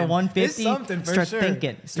goes over something. 150, It's something for start sure.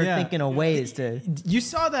 thinking. Start Yeah. thinking of ways to. You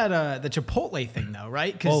saw that the Chipotle thing though,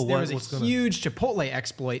 right? Because Oh, there what's was a going on? huge Chipotle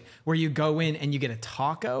exploit where you go in and you get a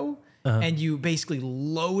taco. And you basically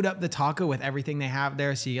load up the taco with everything they have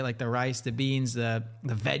there. So you get like the rice, the beans, the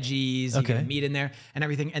veggies, you get Okay. the meat in there and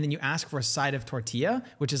everything. And then you ask for a side of tortilla,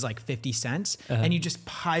 which is like 50 cents. And you just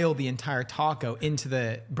pile the entire taco into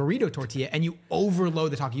the burrito tortilla and you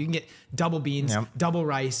overload the taco. You can get double beans, Yep. double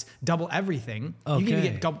rice, double everything. You can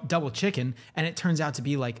Okay. get double chicken. And it turns out to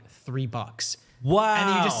be like $3. Wow. And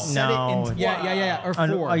then you just set No. it into yeah, or Oh,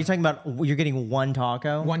 4. are you talking about you're getting one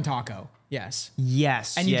taco? One taco, yes.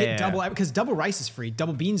 Yes. And you yeah, get yeah. double because double rice is free,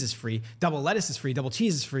 double beans is free, double lettuce is free, double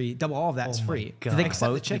cheese is free, double all of that is free. God. Do they Except the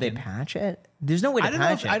close? Do they chicken. patch it? There's no way to I don't know.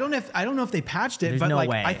 patch If, it. I don't know if they patched it, There's but no like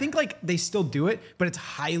way. I think like they still do it, but it's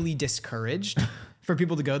highly discouraged for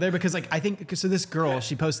people to go there because like I think so. This girl,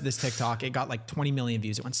 she posted this TikTok. It got like 20 million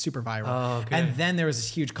views. It went super viral. Oh, okay. And then there was this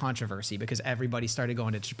huge controversy because everybody started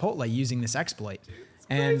going to Chipotle using this exploit.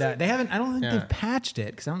 And they haven't. I don't think they've patched it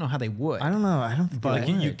because I don't know how they would. I don't know. I don't think Like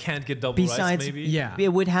they would. you can't get double Besides, rice, maybe. Yeah. it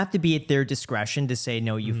would have to be at their discretion to say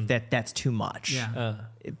no. That's too much. Yeah.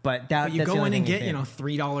 But But you that's the go only in thing and you get,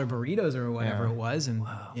 think. $3 burritos or whatever it was. And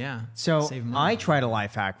yeah. So save money. I tried a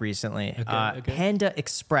life hack recently. okay. Panda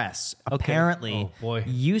Express apparently Oh, boy.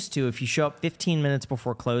 used to, if you show up 15 minutes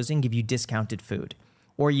before closing, give you discounted food.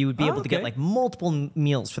 or you would be able to get okay. like multiple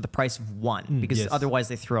meals for the price of one because yes. otherwise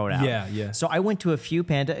they throw it out. Yeah. So I went to a few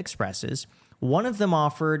Panda Expresses. One of them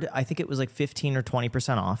offered, I think it was like 15 or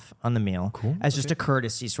 20% off on the meal as just a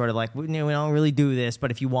courtesy, sort of like, we don't really do this,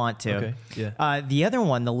 but if you want to. Okay, yeah. The other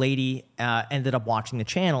one, the lady ended up watching the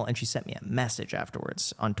channel and she sent me a message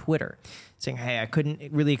afterwards on Twitter saying, hey, I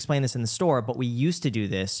couldn't really explain this in the store, but we used to do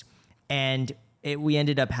this and we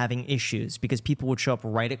ended up having issues because people would show up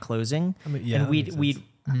right at closing and we'd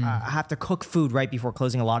have to cook food right before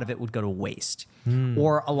closing. A lot of it would go to waste.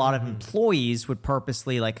 Or a lot of employees would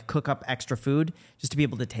purposely like cook up extra food just to be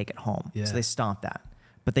able to take it home. Yeah. So they stopped that.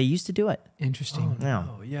 But they used to do it. Interesting.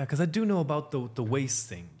 Oh, yeah, because I do know about the waste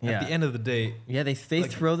thing. Yeah. At the end of the day, Yeah, they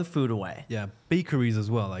throw the food away. yeah, bakeries as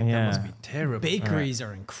well. Like Yeah. that must be terrible. Bakeries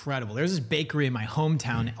are incredible. There's this bakery in my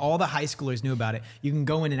hometown. All the high schoolers knew about it. You can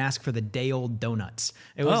go in and ask for the day old donuts.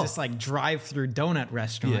 It was this like drive-through donut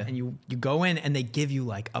restaurant, Yeah. and you go in and they give you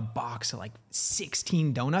like a box of like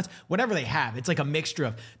 16 donuts, whatever they have. It's like a mixture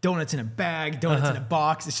of donuts in a bag, donuts in a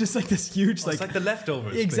box. It's just like this huge It's like the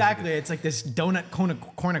leftovers. Exactly. basically. It's like this donut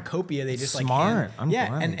cornucopia. They just like Smart. I'm yeah,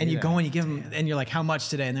 glad and they do you that. go and you give them, and you're like, how much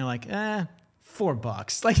today? And they're like,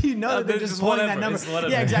 $4. Like, you know, that they're just pulling that whatever, number. it's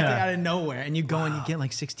whatever. Yeah, exactly. Out of nowhere, and you go and you get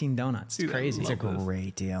like 16 donuts. It's crazy. It's a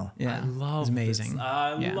great deal. Yeah, I love it's amazing. This.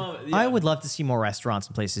 I Yeah. love it. Yeah. I would love to see more restaurants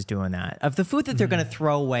and places doing that. Of the food that they're going to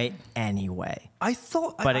throw away anyway. I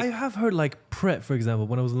thought But I have heard like Pret, for example,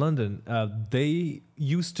 when I was in London, they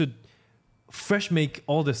used to fresh make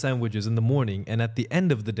all their sandwiches in the morning, and at the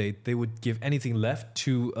end of the day, they would give anything left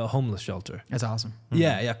to a homeless shelter. That's awesome.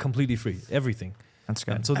 Yeah, completely free, everything. That's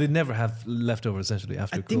good. And so they never have leftover essentially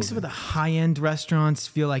after. I think some of the high-end restaurants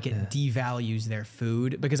feel like it devalues their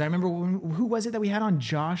food, because I remember who was it that we had on?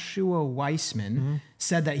 Joshua Weissman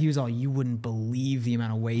said that he was all, you wouldn't believe the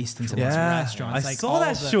amount of waste in some of these restaurants. I Like saw all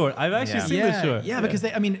that the- short. I've actually seen the short. Yeah, because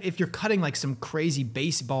they, I mean, if you're cutting like some crazy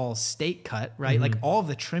baseball steak cut, right? Like all of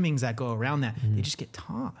the trimmings that go around that, they just get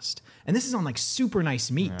tossed. And this is on like super nice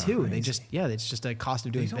meat too. They just, it's just a cost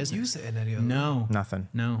of doing They don't business. use it in any other. No, Nothing.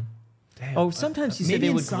 no. Damn. Oh, sometimes you said Maybe they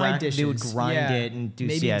in would side grind, they would dishes. grind Yeah. it and do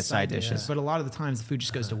Maybe in side dishes. But a lot of the times the food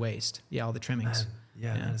just goes to waste. Yeah, all the trimmings.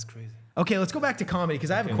 Yeah, that is crazy. Okay, let's go back to comedy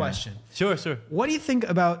because I have a question. Sure. What do you think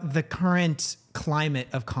about the current climate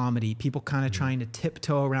of comedy? People kind of trying to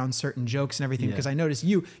tiptoe around certain jokes and everything. Yeah. Because I noticed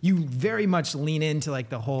you very much lean into like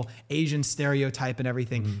the whole Asian stereotype and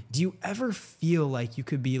everything. Do you ever feel like you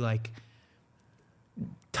could be like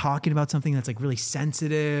talking about something that's like really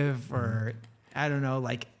sensitive, or I don't know,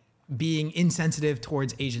 like being insensitive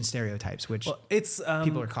towards Asian stereotypes, which Well, it's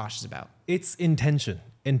people are cautious about? It's intention.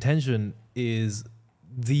 Intention is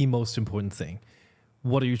the most important thing.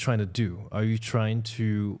 What are you trying to do? Are you trying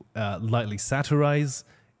to lightly satirize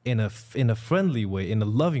in a friendly way, in a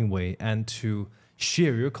loving way, and to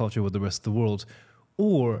share your culture with the rest of the world,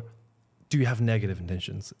 or do you have negative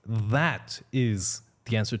intentions? That is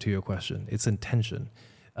the answer to your question. It's intention.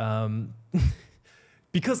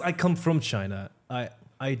 Because I come from China,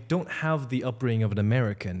 I don't have the upbringing of an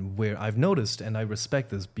American, where I've noticed, and I respect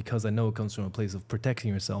this because I know it comes from a place of protecting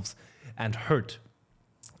yourselves and hurt.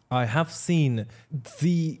 I have seen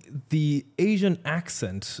the Asian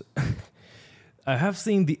accent. I have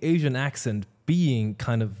seen the Asian accent being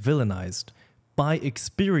kind of villainized by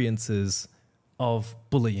experiences of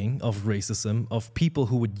bullying, of racism, of people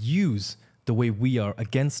who would use the way we are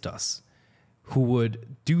against us, who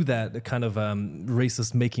would do that kind of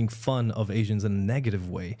racist making fun of Asians in a negative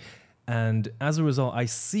way. And as a result, I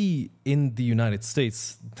see in the United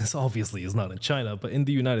States, this obviously is not in China, but in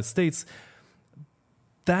the United States,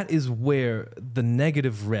 that is where the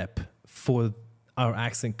negative rep for our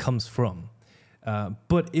accent comes from.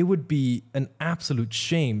 But it would be an absolute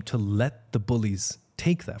shame to let the bullies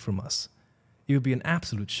take that from us. It would be an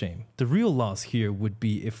absolute shame. The real loss here would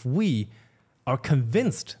be if we are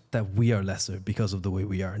convinced that we are lesser because of the way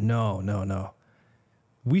we are. No.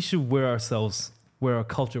 We should wear our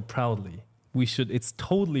culture proudly. It's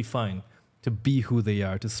totally fine to be who they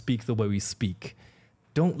are, to speak the way we speak.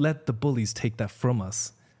 Don't let the bullies take that from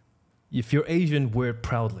us. If you're Asian, wear it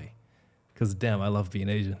proudly. Because damn, I love being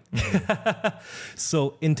Asian.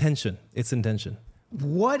 So intention. It's intention.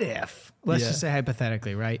 What if, let's Yeah. just say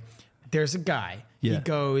hypothetically, right? There's a guy. Yeah. He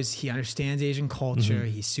goes, he understands Asian culture.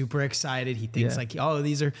 He's super excited. He thinks Yeah. like, oh,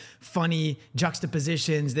 these are funny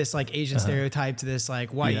juxtapositions, this like Asian stereotype to this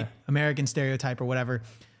like white Yeah. American stereotype or whatever.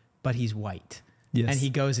 But he's white. Yes. And he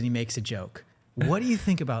goes and he makes a joke. What do you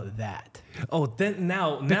think about that? Oh, then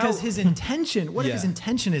now Because his intention, what if Yeah. his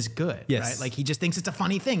intention is good, Yes. right? Like he just thinks it's a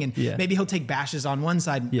funny thing, and Yeah. maybe he'll take bashes on one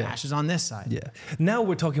side and Yeah. bashes on this side. Yeah. Now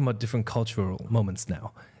we're talking about different cultural moments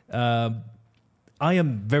now. I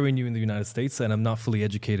am very new in the United States and I'm not fully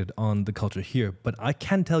educated on the culture here, but I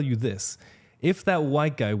can tell you this. If that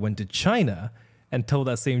white guy went to China and told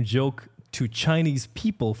that same joke to Chinese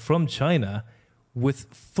people from China with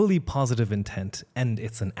fully positive intent, and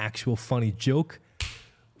it's an actual funny joke,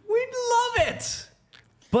 we'd love it.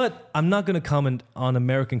 But I'm not going to comment on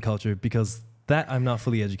American culture because that I'm not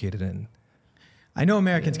fully educated in. I know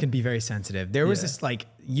Americans can be very sensitive. There was this like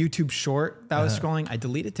YouTube short that I was scrolling. I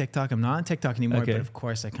deleted TikTok. I'm not on TikTok anymore, but of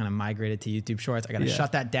course I kind of migrated to YouTube Shorts. I got to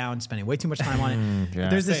shut that down, spending way too much time on it.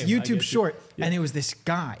 There's this YouTube short, and it was this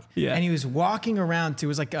guy, and he was walking around. It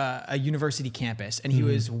was like a university campus, and he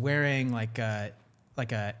was wearing like a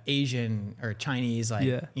Asian or Chinese,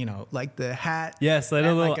 like you know, like the hat. Yes, I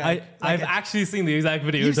don't know. I've actually seen the exact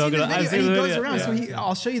video you're talking about. I've seen the video. Around, so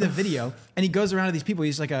I'll show you the video, and he goes around to these people.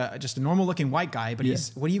 He's like just a normal looking white guy, but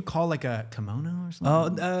he's what do you call like a kimono or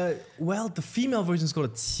something? Well, the female version is called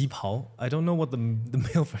a qipao. I don't know what the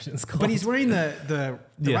male version is called. But he's wearing the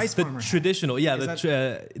rice farmer hat. Traditional,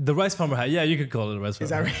 the rice farmer hat. Yeah, you could call it a rice farmer. Is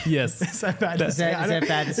that right? Yes. Is that bad to say? Is that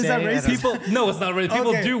bad to say? Is that racist? People, no, it's not racist.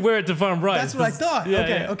 People do wear it to farm rice. That's what I thought.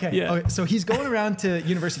 Okay. So he's going around to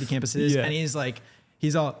university campuses, and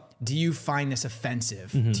he's all, do you find this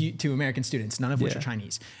offensive to American students, none of which are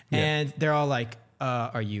Chinese? And they're all like,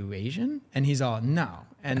 are you Asian? And he's all, no.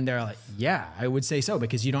 And they're like, yeah, I would say so,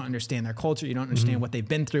 because you don't understand their culture. You don't understand what they've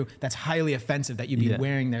been through. That's highly offensive that you'd be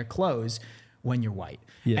wearing their clothes when you're white.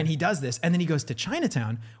 And he does this. And then he goes to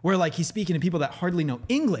Chinatown where like he's speaking to people that hardly know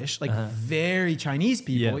English, like very Chinese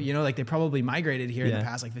people, you know, like they probably migrated here in the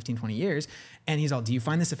past like 15, 20 years. And he's all, do you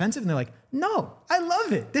find this offensive? And they're like, no, I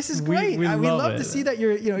love it. This is great. We love to see that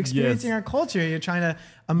you're, you know, experiencing our culture. You're trying to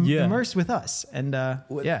immerse with us. And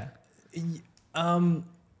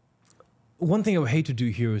one thing I would hate to do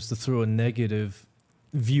here is to throw a negative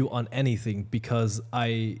view on anything, because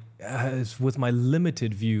with my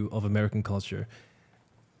limited view of American culture,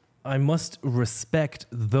 I must respect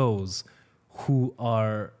those who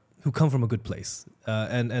come from a good place,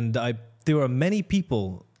 and there are many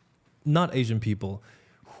people, not Asian people,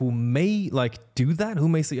 who may like do that, who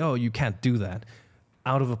may say, "Oh, you can't do that,"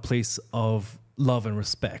 out of a place of love and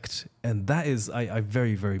respect, and that is I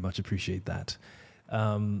very, very much appreciate that.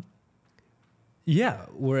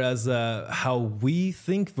 Whereas how we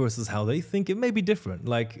think versus how they think, it may be different.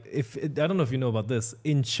 Like I don't know if you know about this,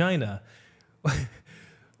 in China,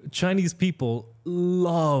 Chinese people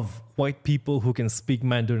love white people who can speak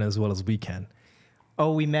Mandarin as well as we can.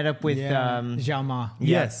 Oh, we met up with Zhao Ma.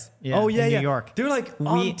 Yes. Yeah. Oh yeah, in New York. They're like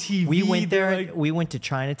on TV. We went there. We went to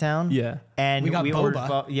Chinatown. Yeah. We And got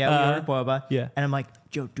boba. We ordered boba. Yeah. And I'm like,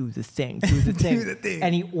 Joe, do the thing. Do the thing.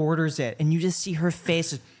 And he orders it, and you just see her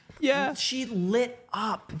face. Yeah. She lit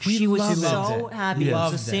up. We she was loved so it. happy. Yeah. It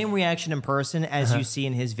was the same reaction in person as you see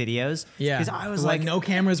in his videos. Yeah. Because I was like, no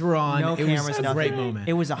cameras were on. No it cameras, was a nothing. great moment.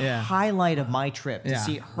 It was a highlight of my trip to Yeah.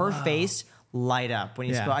 see her face light up when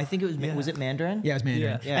he spoke. I think it was it Mandarin? Yeah, it was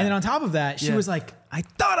Mandarin. Yeah. And then on top of that, she was like, I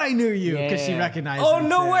thought I knew you, because she recognized Oh him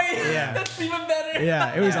no too. way! Yeah. That's even better.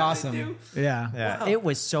 Yeah, it was awesome. Yeah. Yeah. It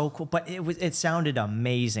was so cool, but it sounded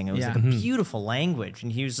amazing. It was like a beautiful language,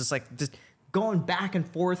 and he was just going back and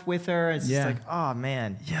forth with her. It's just like, oh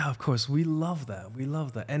man. Yeah, of course. We love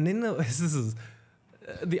that. And this is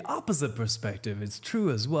the opposite perspective. It's true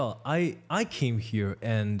as well. I came here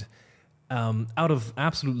and out of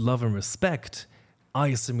absolute love and respect, I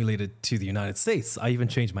assimilated to the United States. I even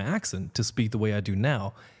changed my accent to speak the way I do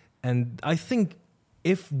now. And I think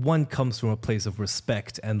if one comes from a place of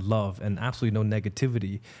respect and love and absolutely no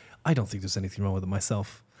negativity, I don't think there's anything wrong with it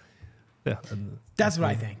myself. Yeah, that's what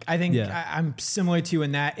I think. I think I'm similar to you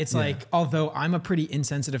in that. It's like, although I'm a pretty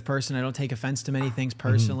insensitive person, I don't take offense to many things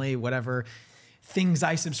personally, whatever things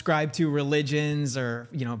I subscribe to, religions or,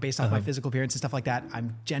 you know, based off my physical appearance and stuff like that,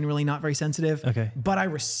 I'm generally not very sensitive. Okay. But I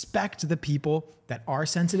respect the people that are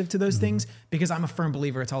sensitive to those things, because I'm a firm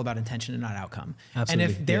believer it's all about intention and not outcome. Absolutely.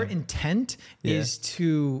 And if their intent is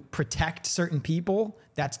to protect certain people,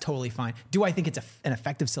 that's totally fine. Do I think it's an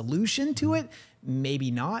effective solution to it? Maybe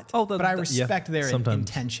not. But I respect their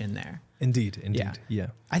intention there. Indeed. Yeah.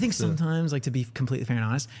 I think sometimes, like, to be completely fair and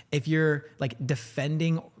honest, if you're like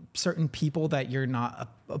defending certain people that you're not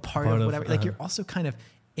a part of, whatever, like you're also kind of,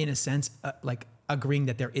 in a sense, like agreeing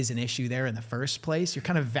that there is an issue there in the first place. You're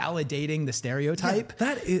kind of validating the stereotype.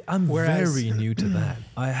 I'm very new to that.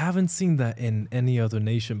 I haven't seen that in any other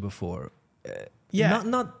nation before.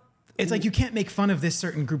 It's like you can't make fun of this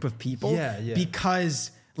certain group of people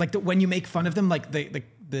because like when you make fun of them, like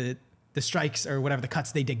the the strikes or whatever, the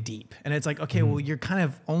cuts, they dig deep. And it's like, okay, well, you're kind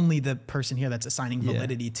of only the person here that's assigning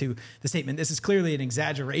validity to the statement. This is clearly an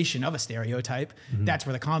exaggeration of a stereotype. That's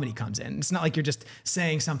where the comedy comes in. It's not like you're just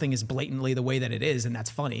saying something is blatantly the way that it is and that's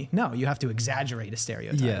funny. No, you have to exaggerate a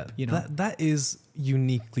stereotype. Yeah, you know? that is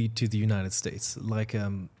uniquely to the United States. Like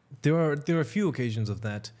there are a few occasions of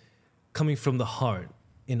that coming from the heart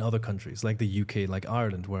in other countries, like the UK, like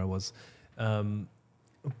Ireland, where I was.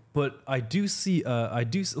 But I do see,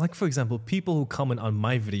 like, for example, people who comment on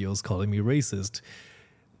my videos calling me racist.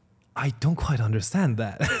 I don't quite understand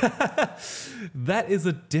that. That is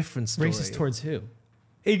a different story. Racist towards who?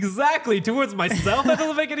 Exactly, towards myself? That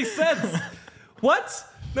doesn't make any sense. What?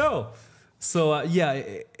 No. So,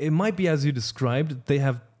 it might be as you described. They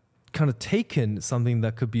have kind of taken something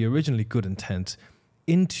that could be originally good intent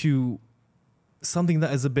into something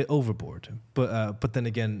that is a bit overboard. But then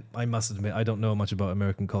again, I must admit, I don't know much about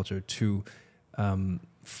American culture to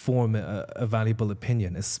form a valuable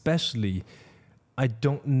opinion. Especially, I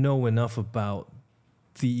don't know enough about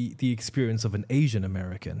the experience of an Asian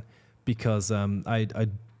American, because I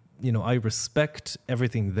respect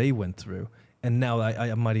everything they went through, and now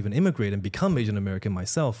I might even immigrate and become Asian American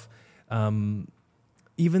myself.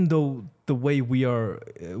 Even though the way we are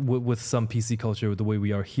with some PC culture, the way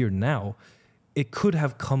we are here now, it could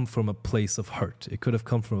have come from a place of hurt. It could have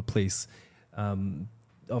come from a place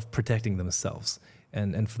of protecting themselves.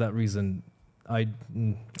 And for that reason, I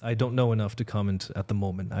don't know enough to comment at the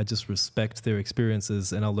moment. I just respect their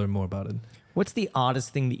experiences, and I'll learn more about it. What's the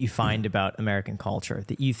oddest thing that you find about American culture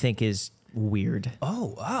that you think is weird?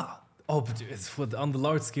 But it's on the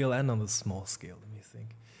large scale and on the small scale. Let me think.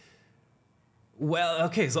 Well,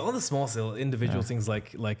 okay, so on the small scale, individual things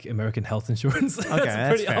like American health insurance. Okay, that's a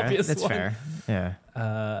pretty fair. obvious That's one. fair.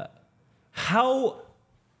 Yeah.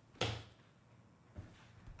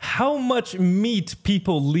 How much meat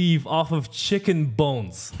people leave off of chicken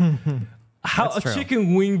bones? That's true.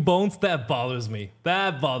 Chicken wing bones, that bothers me.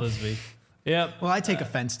 Yep. Well, I take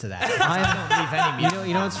offense to that. I don't leave any meat.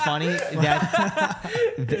 You know what's funny?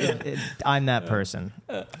 I'm that person.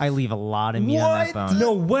 I leave a lot of meat on that bone.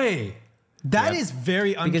 No way. That is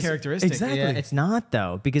very uncharacteristic. Exactly. Yeah, it's not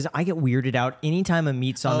though, because I get weirded out anytime a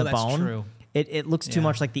meat's on the that's bone. true. It looks too Yeah.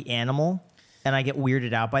 much like the animal, and I get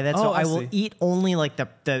weirded out by that. So I I will see. eat only like the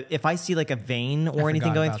if I see like a vein or anything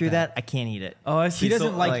forgot going about through that. that, I can't eat it. Oh, I see. He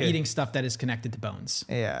doesn't So, like eating stuff that is connected to bones.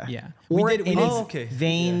 Yeah. Yeah. Or We did any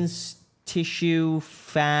veins, tissue,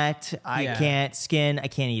 fat. I Yeah. can't skin. I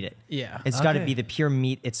can't eat it. Yeah. It's got to Okay. be the pure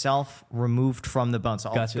meat itself removed from the bone. So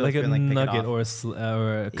I'll Gotcha. go Like through a and, pick it nugget off.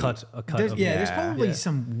 or a cut. There's, of there's meat. probably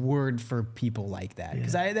some word for people like that,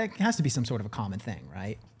 because that has to be some sort of a common thing,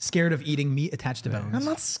 right? Scared of eating meat attached to bones. I'm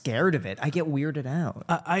not scared of it. I get weirded out.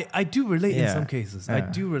 I do relate in Yeah. some cases. I Yeah.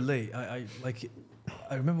 do relate. I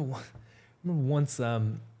remember once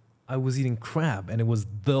I was eating crab, and it was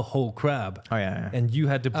the whole crab. Oh, yeah. And you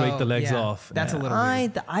had to break the legs yeah. off. That's a little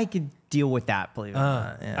weird. I could deal with that, believe it or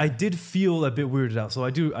not. Yeah. I did feel a bit weirded out, so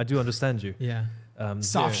I do understand you. Yeah.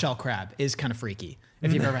 Soft shell crab is kind of freaky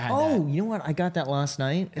if you've ever had Oh, that. you know what? I got that last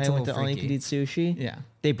night. It's I a went to little All You Can freaky. Eat Sushi. Yeah.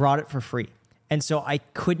 They brought it for free. And so I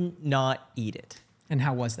couldn't not eat it. And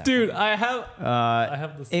how was that? Dude, I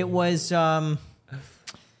have this. It was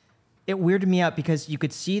it weirded me out because you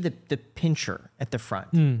could see the pincher at the front.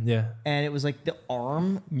 Yeah. And it was like the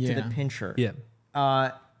arm to Yeah. the pincher. Yeah.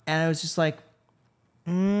 And I was just like, I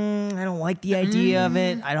don't like the idea of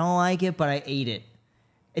it. I don't like it, but I ate it.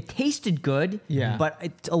 It tasted good, Yeah. but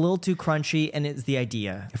it's a little too crunchy, and it's the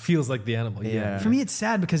idea. It feels like the animal. Yeah. For me, it's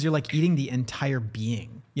sad because you're like eating the entire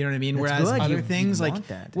being. You know what I mean? That's Whereas good. other You things like, want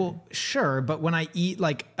that. well, sure, but when I eat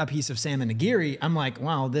like a piece of salmon nigiri, I'm like,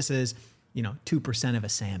 wow, this is 2% of a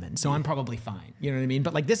salmon, so I'm probably fine. You know what I mean?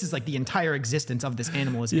 But like this is like the entire existence of this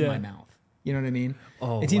animal is in my mouth. You know what I mean?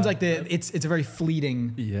 Oh, it seems wow. like it's a very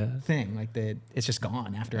fleeting Yeah. thing. Like it's just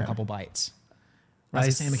gone after a couple bites. Whereas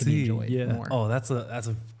the salmon can be enjoyed more. Oh, that's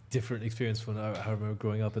a different experience from I remember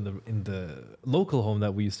growing up in the local home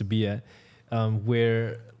that we used to be at,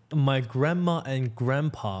 where my grandma and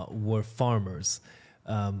grandpa were farmers.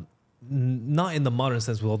 Not in the modern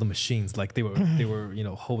sense with all the machines, like they were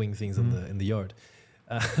hoeing things in the yard.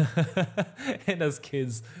 And as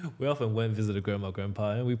kids, we often went and visited grandma,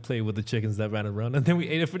 grandpa, and we played with the chickens that ran around, and then we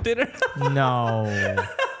ate it for dinner. No. Yeah,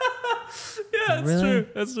 that's Really? true.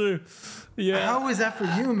 That's true. Yeah. How was that for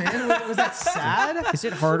you, man? Was that sad? Is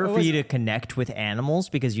it harder for you to connect with animals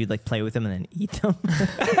because you'd like play with them and then eat them?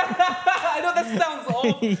 I know that sounds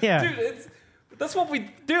awful. Yeah. Dude, That's what we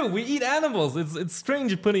do. We eat animals. It's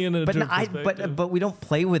strange putting it in a different perspective. But we don't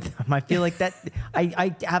play with them. I feel like that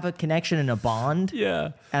I have a connection and a bond.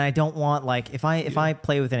 Yeah. And I don't want like if I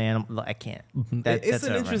play with an animal, I can't. It's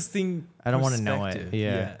an interesting. I don't want to know it. perspective.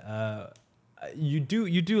 Yeah. You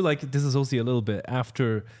do like disassociate a little bit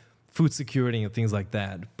after food security and things like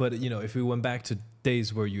that. But if we went back to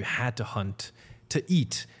days where you had to hunt to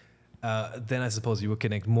eat, then I suppose you would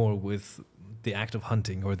connect more with the act of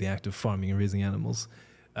hunting or the act of farming and raising animals.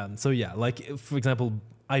 So yeah, like for example,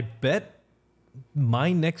 I bet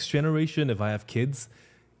my next generation, if I have kids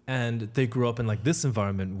and they grow up in like this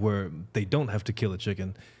environment where they don't have to kill a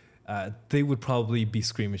chicken, they would probably be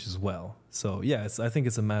squeamish as well. So yeah, I think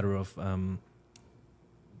it's a matter of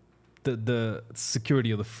the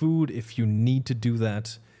security of the food, if you need to do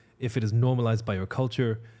that, if it is normalized by your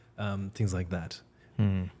culture, things like that.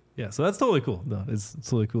 Yeah, so that's totally cool. No, it's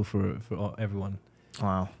totally cool for everyone.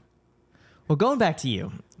 Wow. Well, going back to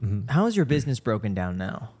you, how is your business broken down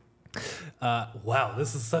now? Wow,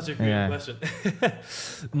 this is such a great question.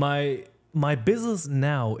 My business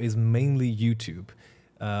now is mainly YouTube.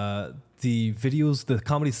 The videos, the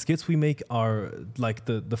comedy skits we make are like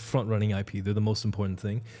the front-running IP. They're the most important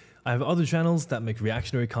thing. I have other channels that make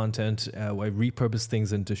reactionary content. Where I repurpose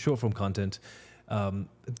things into short-form content.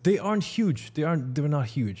 They aren't huge. They're not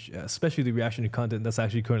huge, especially the reactionary content that's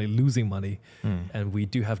actually currently losing money, and we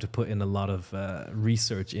do have to put in a lot of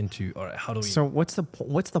research into. All right, how do we? So what's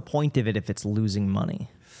the point of it if it's losing money?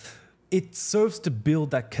 It serves to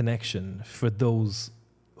build that connection for those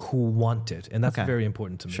who want it, and that's very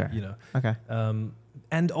important to me. Sure. Okay.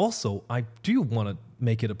 And also, I do want to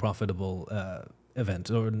make it a profitable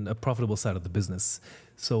event or a profitable side of the business.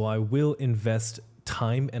 So I will invest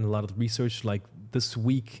time and a lot of research. Like this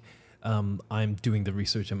week, I'm doing the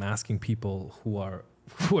research. I'm asking people who are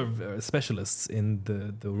specialists in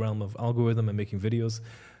the realm of algorithm and making videos,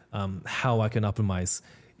 how I can optimize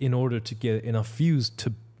in order to get enough views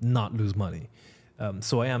to not lose money.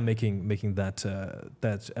 So I am making that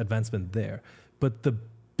advancement there. But the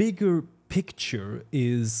bigger picture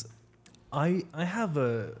is I have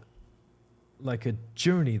a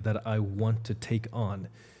journey that I want to take on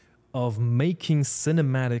of making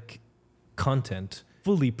cinematic content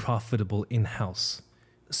fully profitable in-house.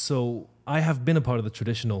 So I have been a part of the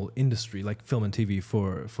traditional industry, like film and TV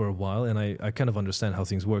for a while, and I kind of understand how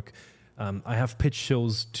things work. I have pitched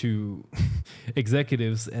shows to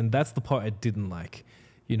executives, and that's the part I didn't like.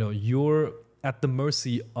 You're at the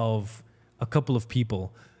mercy of a couple of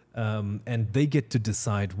people, and they get to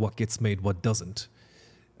decide what gets made, what doesn't.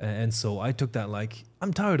 And so I took that like,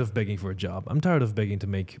 I'm tired of begging for a job. I'm tired of begging to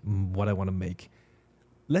make what I want to make.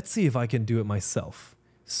 Let's see if I can do it myself.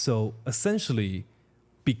 So essentially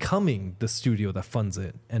becoming the studio that funds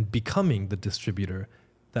it and becoming the distributor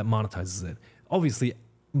that monetizes it. Obviously,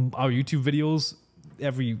 our YouTube videos,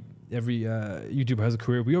 every YouTuber has a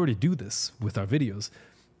career. We already do this with our videos.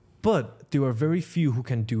 But there are very few who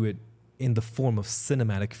can do it in the form of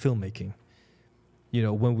cinematic filmmaking.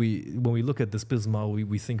 When we look at this business model,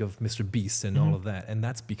 we think of Mr. Beast and all of that, and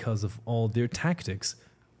that's because of all their tactics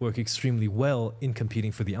work extremely well in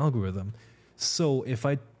competing for the algorithm. So if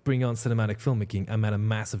I bring on cinematic filmmaking, I'm at a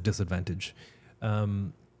massive disadvantage.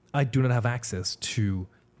 I do not have access to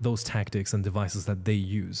those tactics and devices that they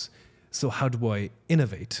use. So how do I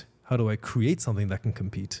innovate? How do I create something that can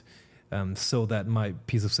compete so that my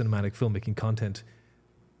piece of cinematic filmmaking content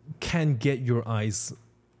can get your eyes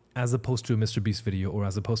as opposed to a Mr. Beast video or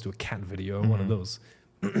as opposed to a cat video or one of those.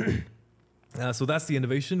 So that's the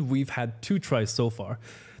innovation. We've had 2 tries so far.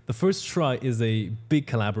 The first try is a big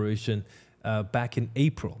collaboration back in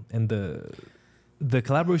April. And the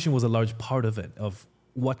collaboration was a large part of it, of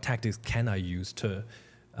what tactics can I use to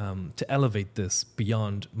elevate this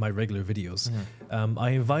beyond my regular videos. I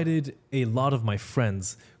invited a lot of my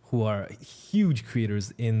friends who are huge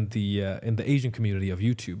creators in the Asian community of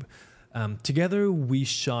YouTube. Together, we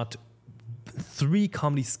shot 3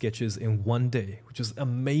 comedy sketches in one day, which was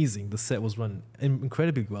amazing. The set was run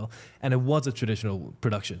incredibly well, and it was a traditional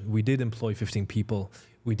production. We did employ 15 people.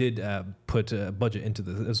 We did put a budget into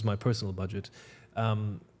this. This was my personal budget.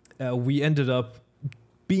 We ended up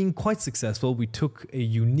being quite successful. We took a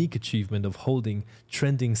unique achievement of holding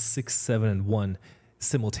trending 6, 7, and 1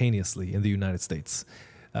 simultaneously in the United States.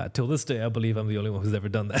 Till this day, I believe I'm the only one who's ever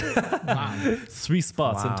done that. Wow. 3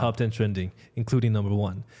 spots in top 10 trending, including number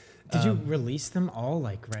 1. Did you release them all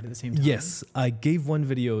like right at the same time? Yes, I gave one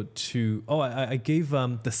video to. I gave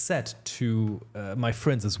the set to my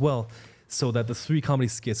friends as well, so that the 3 comedy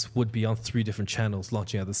skits would be on 3 different channels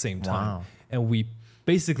launching at the same time. Wow. And we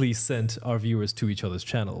basically sent our viewers to each other's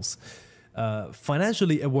channels.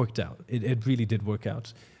 Financially, it worked out. It really did work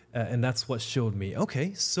out. And that's what showed me,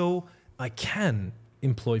 okay, so I can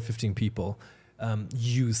employ 15 people,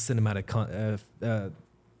 use cinematic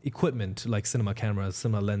equipment like cinema cameras,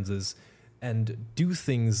 cinema lenses, and do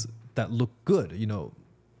things that look good,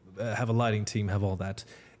 have a lighting team, have all that,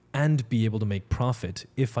 and be able to make profit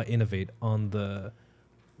if I innovate on the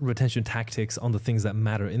retention tactics, on the things that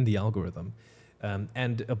matter in the algorithm,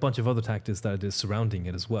 and a bunch of other tactics that is surrounding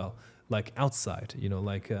it as well, like outside,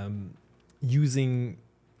 using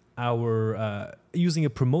a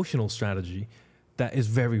promotional strategy that is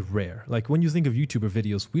very rare. Like when you think of YouTuber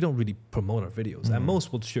videos, we don't really promote our videos. At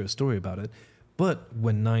most, we'll share a story about it. But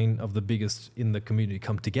when 9 of the biggest in the community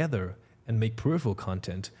come together and make peripheral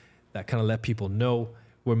content that kind of let people know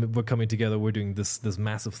we're coming together, we're doing this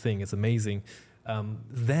massive thing, it's amazing,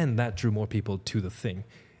 then that drew more people to the thing.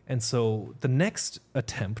 And so the next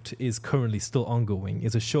attempt is currently still ongoing.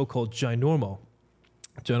 It's a show called Ginormo.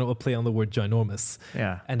 A play on the word ginormous.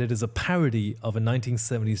 Yeah. And it is a parody of a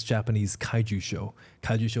 1970s Japanese kaiju show.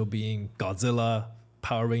 Kaiju show being Godzilla,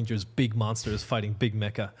 Power Rangers, big monsters fighting big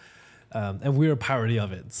mecha. And we're a parody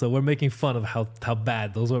of it. So we're making fun of how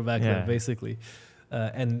bad those were back then, basically.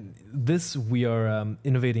 And this, we are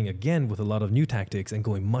innovating again with a lot of new tactics and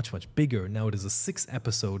going much, much bigger. Now it is a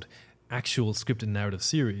 6-episode actual scripted narrative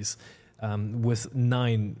series. With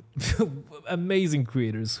 9 amazing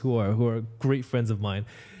creators who are great friends of mine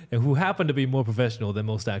and who happen to be more professional than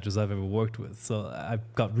most actors I've ever worked with. So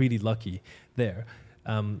I've got really lucky there.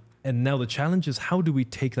 And now the challenge is, how do we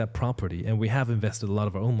take that property, and we have invested a lot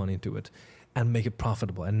of our own money into it, and make it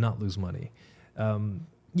profitable and not lose money?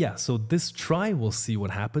 So this try, we'll see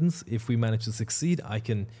what happens. If we manage to succeed, I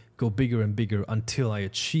can go bigger and bigger until I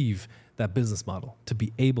achieve that business model to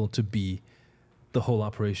be able to be the whole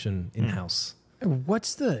operation in-house.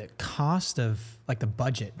 What's the cost of the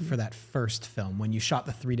budget for that first film when you shot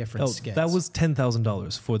the 3 different skits? That was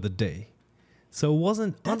 $10,000 for the day. So it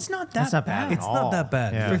wasn't... That's not that bad. It's not that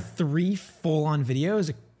bad. Yeah. For 3 full-on videos,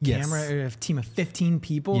 a camera, a team of 15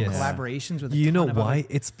 people, collaborations with a You know ton of why? other...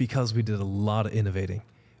 It's because we did a lot of innovating.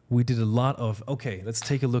 We did a lot of, okay, let's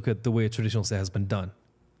take a look at the way a traditional set has been done.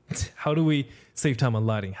 How do we save time on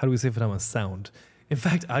lighting? How do we save time on sound? In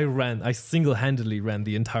fact, I single-handedly ran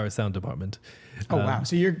the entire sound department. Oh, wow.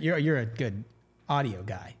 So you're a good audio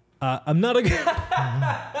guy. I'm not a good...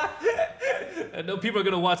 I know people are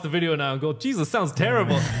going to watch the video now and go, Jesus, sounds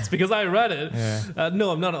terrible. It's because I read it. Yeah.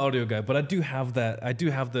 No, I'm not an audio guy, but I do have that. I do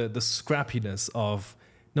have the scrappiness of,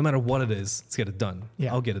 no matter what it is, let's get it done.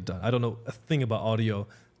 Yeah. I'll get it done. I don't know a thing about audio.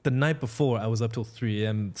 The night before, I was up till 3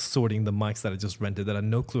 a.m. sorting the mics that I just rented that I had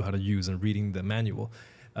no clue how to use and reading the manual.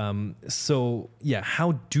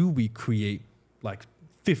 How do we create like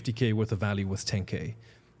 $50K worth of value with $10K?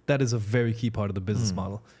 That is a very key part of the business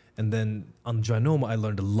model. And then on Ginormo, I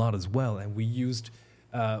learned a lot as well. And we used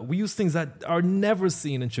things that are never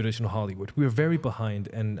seen in traditional Hollywood. We were very behind.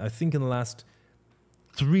 And I think in the last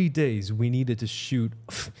 3 days, we needed to shoot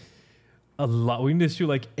a lot. We need to shoot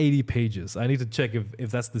like 80 pages. I need to check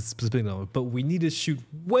if that's the specific number. But we need to shoot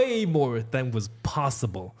way more than was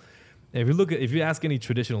possible. And if you ask any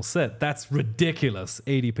traditional set, that's ridiculous.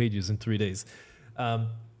 80 pages in 3 days.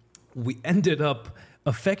 We ended up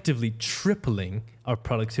effectively tripling our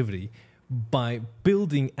productivity by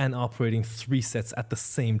building and operating 3 sets at the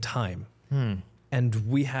same time. And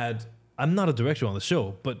I'm not a director on the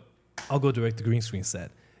show, but I'll go direct the green screen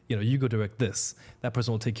set. You go direct this. That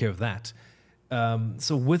person will take care of that.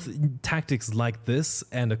 So with tactics like this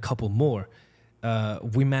and a couple more,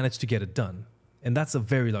 we managed to get it done. And that's a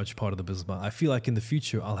very large part of the business model. I feel like in the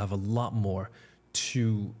future, I'll have a lot more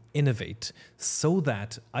to innovate so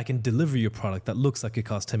that I can deliver you a product that looks like it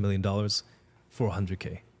costs $10 million for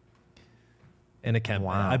 $100K. And it can.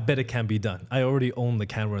 Wow. I bet it can be done. I already own the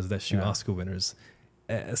cameras that shoot Oscar winners.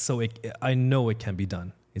 So I know it can be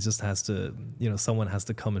done. It just has to, someone has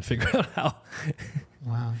to come and figure out how.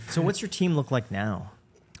 Wow. So what's your team look like now?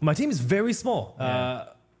 My team is very small.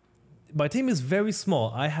 My team is very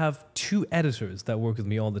small. I have 2 editors that work with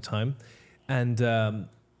me all the time. And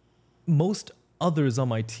most others on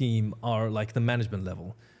my team are like the management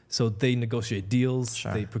level. So they negotiate deals,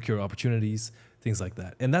 they procure opportunities, things like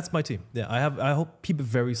that. And that's my team. Yeah, I hope keep it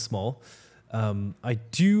very small. I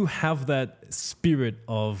do have that spirit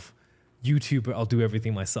of YouTuber, I'll do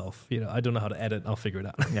everything myself. I don't know how to edit, I'll figure it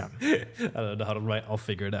out. Yeah. I don't know how to write, I'll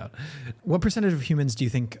figure it out. What percentage of humans do you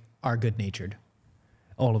think are good-natured?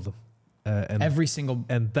 All of them. Every single...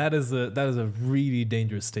 And that is a really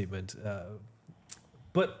dangerous statement.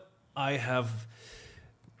 But I have...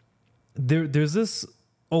 There's this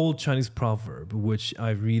old Chinese proverb, which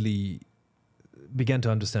I really began to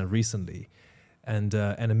understand recently, and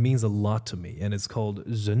it means a lot to me. And it's called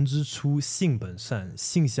人之初性本善，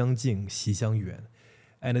性相近，习相远.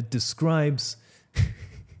 And it describes.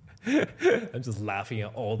 I'm just laughing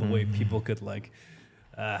at all the way people could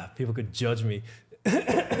judge me.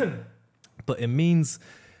 But it means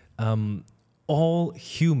all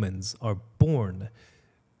humans are born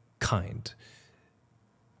kind.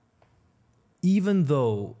 Even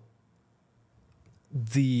though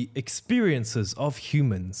the experiences of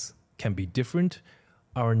humans can be different,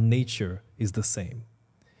 our nature is the same.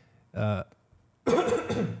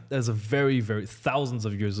 There's a very, very thousands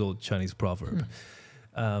of years old Chinese proverb.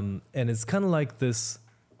 And it's kind of like this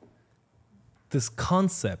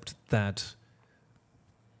concept that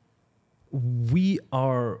we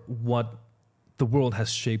are what the world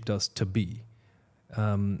has shaped us to be.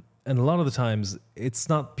 And a lot of the times, it's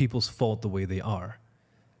not people's fault the way they are.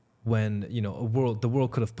 When, the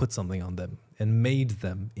world could have put something on them and made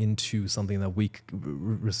them into something that we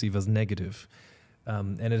receive as negative.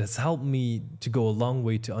 And it has helped me to go a long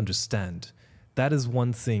way to understand. That is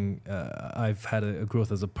one thing I've had a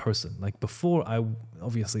growth as a person. Like before, I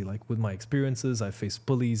obviously, like with my experiences, I faced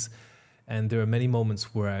bullies, and there are many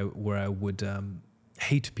moments where I would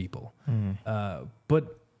hate people.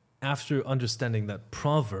 But after understanding that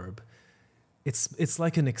proverb, it's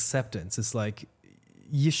like an acceptance. It's like,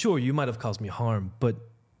 sure, you might have caused me harm, but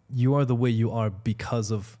you are the way you are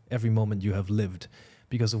because of every moment you have lived,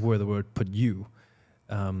 because of where the world put you.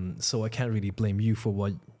 So I can't really blame you for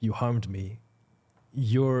what you harmed me.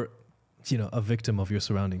 You're, a victim of your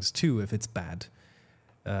surroundings too, if it's bad.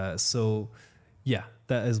 So yeah,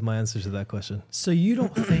 that is my answer to that question. So you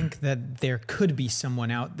don't think that there could be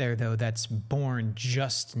someone out there, though, that's born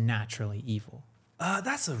just naturally evil?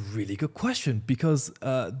 That's a really good question, because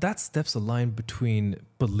that steps a line between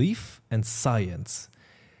belief and science.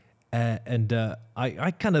 I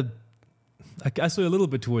sway a little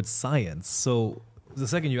bit towards science. So the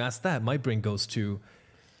second you ask that, my brain goes to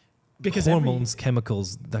because hormones,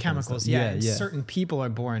 chemicals, that chemicals, kind of stuff. Yeah. Certain people are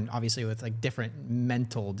born obviously with like different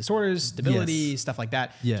mental disorders, stability, stuff like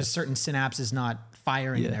that. Yeah. Just certain synapses not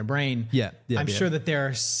firing in their brain. I'm sure that there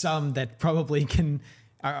are some that probably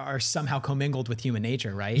are somehow commingled with human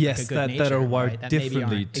nature, right? Yes, like that are wired right?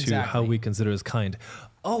 differently to how we consider as kind.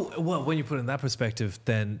 Oh, well, when you put it in that perspective,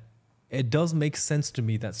 then it does make sense to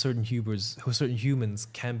me that certain humans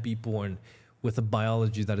can be born with a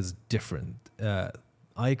biology that is different.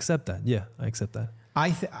 I accept that. Yeah, I accept that.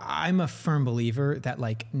 I'm a firm believer that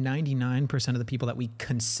like 99% of the people that we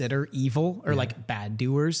consider evil or like bad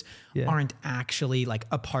doers aren't actually like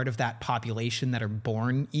a part of that population that are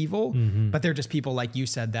born evil, but they're just people, like you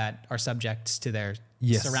said, that are subjects to their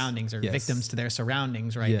surroundings or victims to their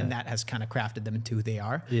surroundings, right? And that has kind of crafted them into who they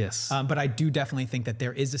are. Yes. But I do definitely think that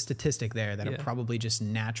there is a statistic there that are probably just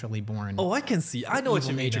naturally born. Oh, I can see. I know what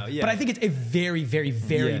you mean now. But I think it's a very, very,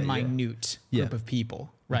 very minute group of people.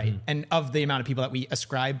 Right. And of the amount of people that we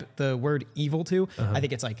ascribe the word evil to, I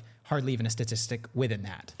think it's like hardly even a statistic within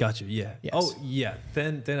that. Got you. Yeah. Yes. Oh, yeah.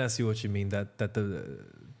 Then I see what you mean, that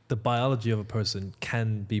the biology of a person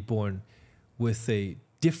can be born with a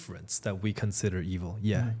difference that we consider evil.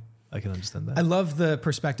 Yeah. I can understand that. I love the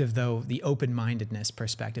perspective, though, the open-mindedness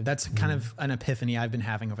perspective. That's kind of an epiphany I've been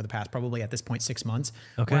having over the past, probably at this point, 6 months,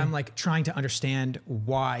 where I'm like trying to understand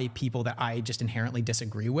why people that I just inherently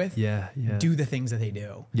disagree with do the things that they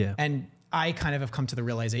do. Yeah. And I kind of have come to the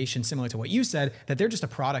realization, similar to what you said, that they're just a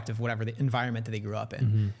product of whatever the environment that they grew up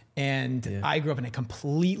in. And I grew up in a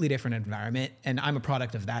completely different environment, and I'm a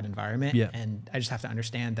product of that environment. Yeah. And I just have to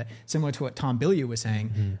understand that, similar to what Tom Bilyeu was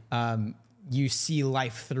saying, you see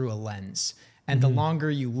life through a lens. And the longer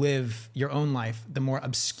you live your own life, the more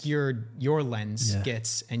obscured your lens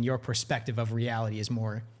gets, and your perspective of reality is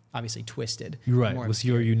more obviously twisted. You're right. More With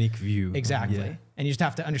your unique view. Exactly. Yeah. And you just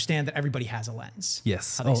have to understand that everybody has a lens.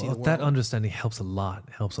 Yes. How they see the world. That understanding helps a lot.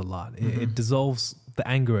 It dissolves the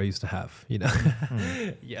anger I used to have,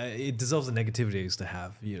 it dissolves the negativity I used to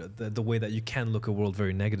have, the way that you can look at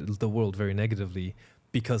the world very negatively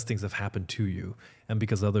because things have happened to you and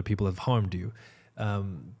because other people have harmed you.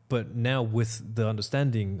 But now with the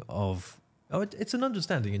understanding of, it's an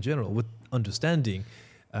understanding in general. With understanding,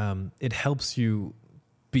 it helps you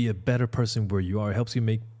be a better person where you are. It helps you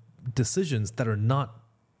make decisions that are not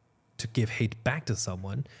to give hate back to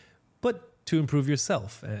someone, but to improve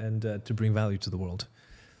yourself and to bring value to the world.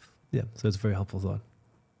 Yeah, so it's a very helpful thought.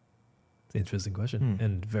 Interesting question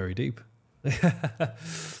and very deep.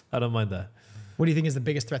 I don't mind that. What do you think is the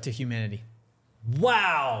biggest threat to humanity?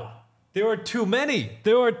 Wow. There are too many.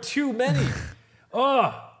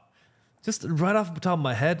 Just right off the top of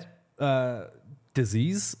my head,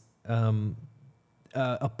 disease,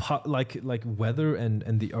 like weather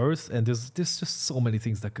and the earth, and there's just so many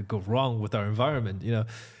things that could go wrong with our environment,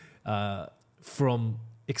 from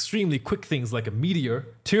extremely quick things like a meteor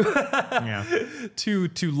to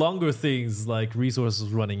to longer things like resources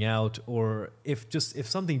running out, or if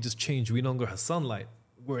something just changed, we no longer have sunlight,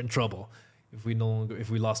 we're in trouble. If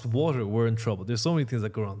we lost water, we're in trouble. There's so many things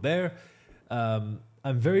that go on there. I'm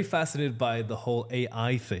very fascinated by the whole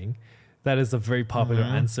AI thing. That is a very popular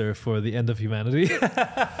answer for the end of humanity.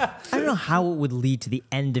 I don't know how it would lead to the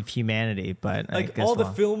end of humanity, but like all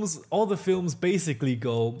the films basically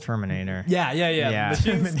go Terminator. Yeah.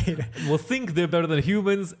 Machines will think they're better than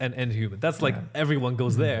humans and end human. That's like everyone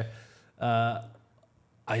goes there. I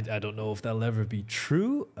don't know if that'll ever be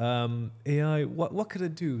true. AI, what could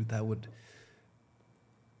it do that would?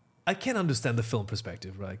 I can't understand the film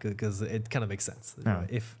perspective, right? Because it kind of makes sense.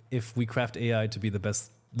 Right? If we craft AI to be the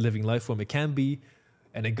best living life form it can be,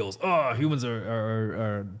 and it goes, oh, humans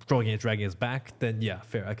are dragging us back, then yeah,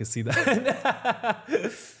 fair, I can see that.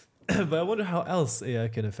 But I wonder how else AI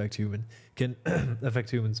can affect humans.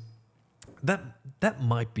 That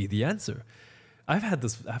might be the answer. I've had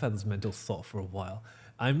this mental thought for a while.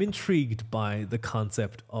 I'm intrigued by the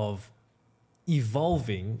concept of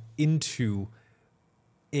evolving into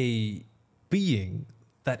a being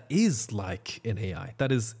that is like an AI,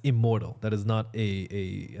 that is immortal, that is not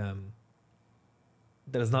that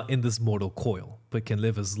is not in this mortal coil, but can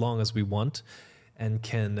live as long as we want, and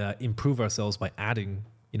can improve ourselves by adding,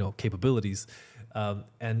 capabilities.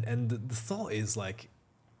 And the thought is like,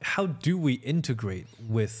 how do we integrate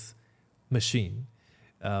with machine?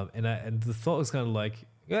 And the thought is kind of like,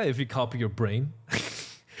 yeah, if you copy your brain,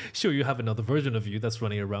 sure, you have another version of you that's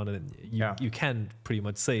running around, and you can pretty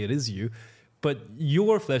much say it is you. But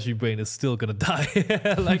your fleshy brain is still going to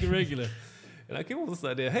die like regular. And I came up with this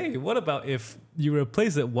idea, hey, what about if you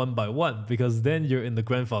replace it one by one? Because then you're in the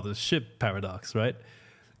grandfather's ship paradox, right?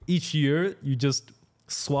 Each year, you just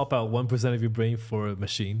swap out 1% of your brain for a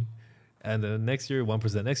machine. And then next year,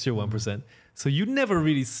 1%, next year, 1%. So you never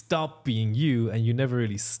really stop being you, and you never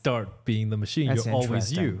really start being the machine. That's You're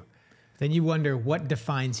always you. Then you wonder what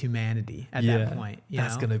defines humanity at that point.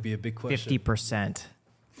 That's going to be a big question. 50%.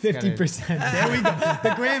 50%. There we go.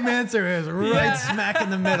 The Graham answer is right smack in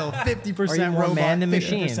the middle. 50% robot, man the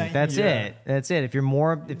machine. 50% That's human. it. That's it. If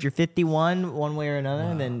you're 51 one way or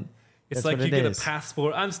another, then It's that's like what you it get is. a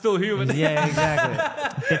passport. I'm still human. Yeah,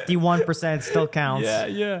 exactly. 51% still counts.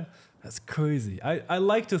 Yeah. That's crazy. I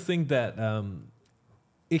like to think that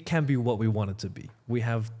it can be what we want it to be. We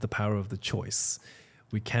have the power of the choice.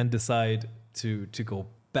 We can decide to go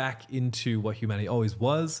back into what humanity always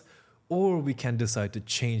was, or we can decide to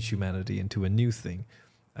change humanity into a new thing.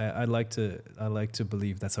 I like to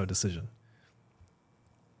believe that's our decision.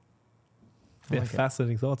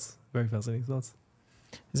 Fascinating thoughts. Very fascinating thoughts.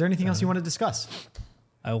 Is there anything else you want to discuss?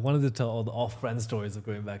 I wanted to tell all the off-brand stories of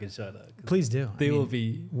going back in China. Please do. They will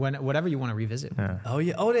be whatever you want to revisit. Yeah. Oh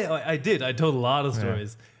yeah, I did. I told a lot of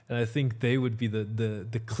stories, and I think they would be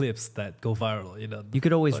the clips that go viral. You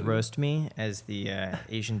could always roast me as the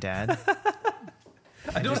Asian dad.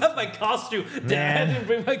 I don't have my costume. Dad, I didn't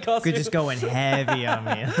bring my costume. Could just go in heavy on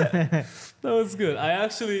me. That was good. I'm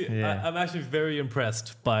actually very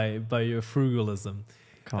impressed by your frugalism,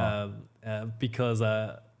 because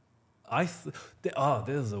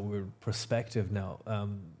this is a weird perspective now.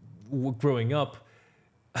 Growing up,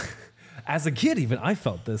 as a kid, even I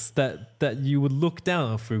felt this, that you would look down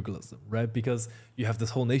on frugalism, right? Because you have this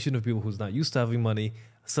whole nation of people who's not used to having money,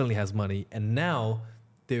 suddenly has money, and now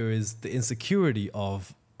there is the insecurity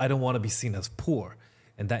of, I don't want to be seen as poor.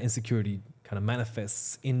 And that insecurity kind of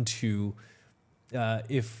manifests into,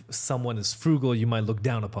 if someone is frugal, you might look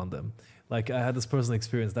down upon them. Like, I had this personal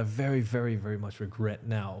experience that I very, very, very much regret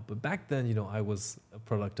now. But back then, I was a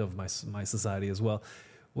product of my society as well,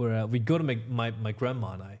 where we'd go to my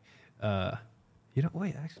grandma and I.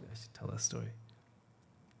 Wait, actually, I should tell that story.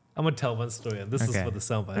 I'm going to tell one story, and this is for the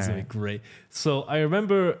soundbite. It's going to be great. So I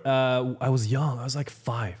remember I was young. I was like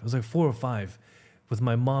 5. I was like 4 or 5 with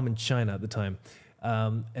my mom in China at the time.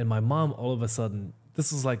 And my mom, all of a sudden,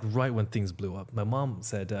 this was like right when things blew up. My mom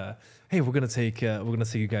said, hey, we're going to take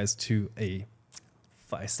you guys to a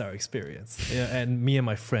 5-star experience. Yeah, and me and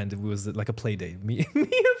my friend, it was like a play date. Me and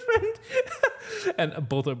a friend. And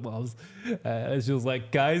both our moms. She was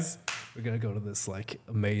like, guys, we're gonna go to this like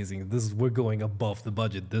amazing. We're going above the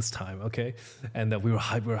budget this time, okay? And we were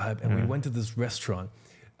hyped, and we went to this restaurant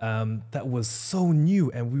that was so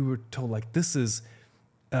new, and we were told like this is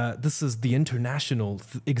the international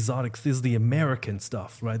exotic. This is the American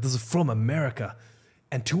stuff, right? This is from America,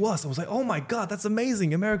 And to us, I was like, oh my God, that's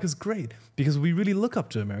amazing. America's great, because we really look up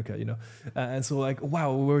to America, you know. And so like,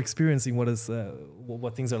 wow, we're experiencing what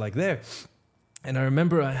things are like there. And I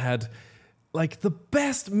remember I had like the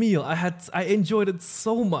best meal. I enjoyed it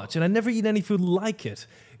so much, and I never eat any food like it.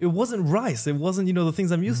 It wasn't rice. It wasn't, you know, the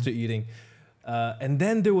things I'm used to eating. And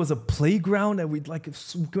then there was a playground, and we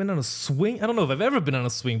went on a swing. I don't know if I've ever been on a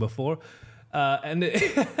swing before.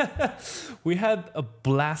 We had a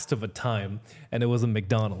blast of a time, and it was a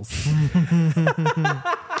McDonald's.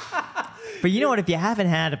 But you know what? If you haven't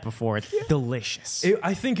had it before, it's delicious.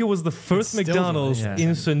 I think it was the first It's still McDonald's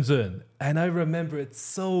delicious. in Shenzhen, and I remember it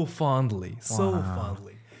so fondly, so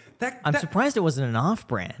fondly. I'm surprised it wasn't an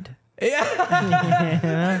off-brand.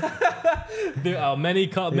 There are many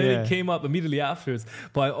came up immediately afterwards,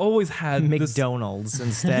 but I always had McDonald's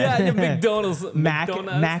instead. Yeah, McDonald's.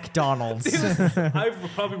 McDonald's. I've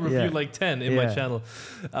probably reviewed like 10 in my channel.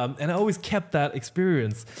 And I always kept that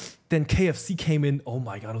experience. Then KFC came in. Oh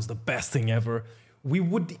my God, it was the best thing ever. We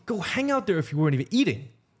would go hang out there if you weren't even eating.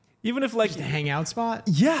 Even if like Just a hangout spot?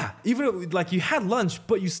 yeah, even if, like you had lunch,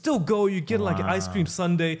 but you still go, you get like an ice cream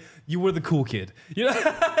sundae, you were the cool kid. You know,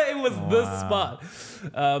 it was the spot.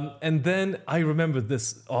 And then I remember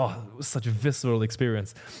this, it was such a visceral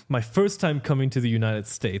experience. My first time coming to the United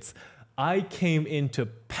States, I came into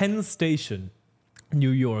Penn Station,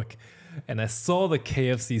 New York, and I saw the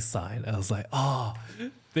KFC sign. I was like,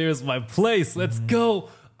 there's my place, let's go.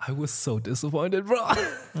 I was so disappointed, bro.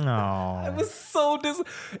 No. I was so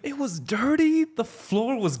it was dirty. The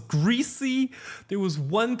floor was greasy. There was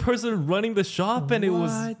one person running the shop, and it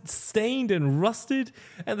was stained and rusted.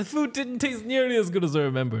 And the food didn't taste nearly as good as I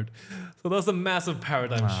remembered. So that was a massive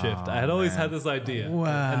paradigm shift. I had always had this idea.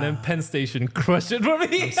 Wow. And then Penn Station crushed it for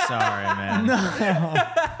me. Sorry, man.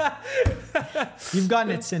 You've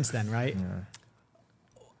gotten it since then, right? Yeah.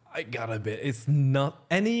 I gotta admit, it's not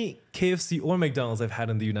any KFC or McDonald's I've had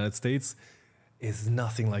in the United States is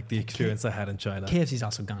nothing like the experience I had in China. KFC's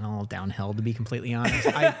also gone all downhill, to be completely honest.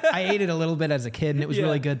 I ate it a little bit as a kid, and it was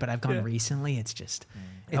really good, but I've gone recently. It's just,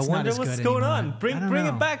 it's I wonder not as what's good going anymore. on. Bring know.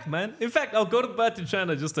 it back, man. In fact, I'll go back to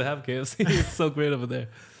China just to have KFC. It's so great over there.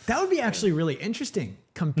 That would be actually really interesting,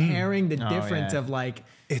 comparing the difference yeah. of like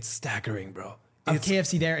It's staggering, bro. of It's-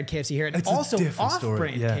 KFC there and KFC here, and it's a also different story.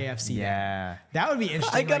 off-brand Yeah. KFC there. Yeah. That would be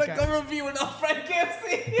interesting. I gotta like, go review an off-brand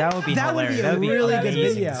KFC. That would be That would be hilarious. a That would be really good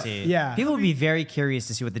amazing video. to see. Yeah. People would be very curious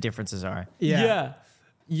to see what the differences are.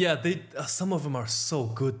 Yeah, they some of them are so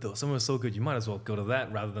good though. Some are so good. You might as well go to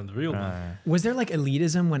that rather than the real one. Was there like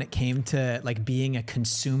elitism when it came to like being a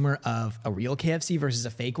consumer of a real KFC versus a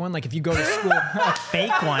fake one? Like if you go to school,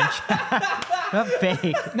 Fake one. Not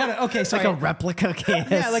fake. no, okay, so Like a replica KFC.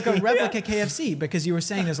 yeah, like a replica KFC, because you were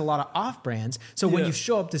saying there's a lot of off brands. So when Yeah. you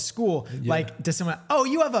show up to school, like does someone, oh,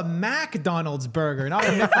 you have a McDonald's burger, not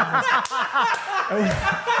a McDonald's.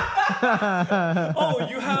 Oh,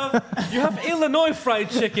 you have Illinois fried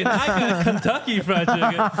chicken. I got Kentucky fried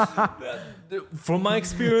chicken. From my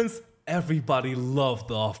experience, everybody loved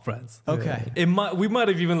the off-brands. Okay. We might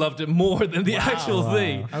have even loved it more than the actual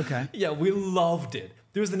thing. Okay. Yeah, we loved it.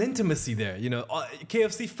 There was an intimacy there. You know,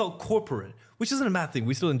 KFC felt corporate, which isn't a bad thing.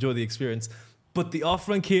 We still enjoy the experience. But the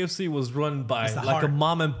off-brand KFC was run by the like heart. a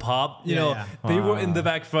mom and pop. You know, they were in the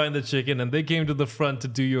back frying the chicken, and they came to the front to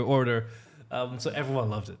do your order. So everyone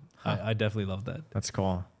loved it. I definitely loved that. That's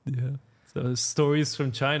cool. Yeah. So stories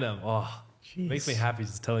from China. Makes me happy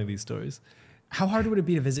just telling these stories. How hard would it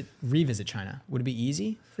be to revisit China? Would it be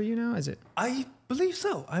easy for you now? Is it? I believe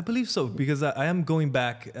so because I am going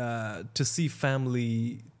back to see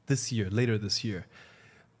family later this year.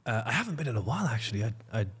 I haven't been in a while actually.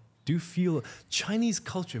 I do feel Chinese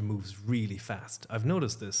culture moves really fast. I've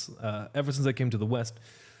noticed this ever since I came to the West.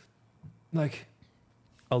 Like,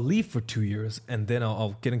 I'll leave for 2 years and then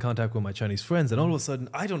I'll get in contact with my Chinese friends, and all of a sudden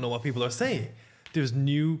I don't know what people are saying. There's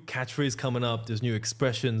new catchphrase coming up. There's new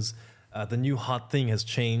expressions. The new hot thing has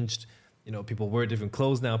changed. You know, people wear different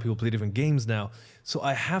clothes now. People play different games now. So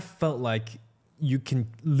I have felt like you can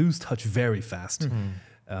lose touch very fast.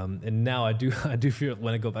 And now I do feel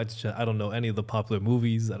when I go back to China, I don't know any of the popular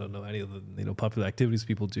movies. I don't know any of the popular activities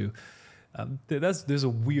people do. There's a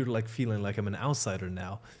weird like feeling like I'm an outsider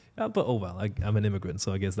now. But oh well, I'm an immigrant,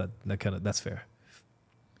 so I guess that's fair.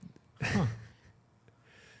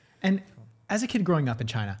 And as a kid growing up in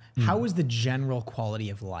China, how was the general quality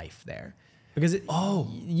of life there? Because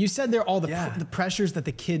you said there are all the pressures that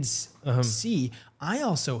the kids see. I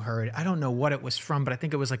also heard, I don't know what it was from, but I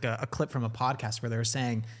think it was like a clip from a podcast where they were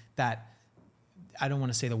saying that, I don't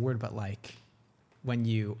want to say the word, but like when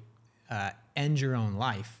you end your own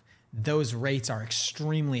life, those rates are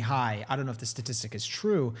extremely high. I don't know if the statistic is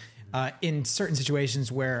true. In certain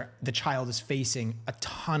situations where the child is facing a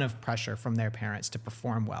ton of pressure from their parents to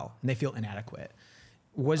perform well and they feel inadequate.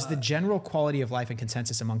 Was the general quality of life and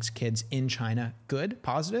consensus amongst kids in China good,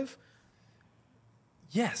 positive?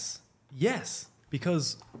 Yes.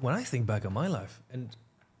 Because when I think back on my life, and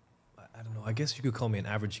I don't know, I guess you could call me an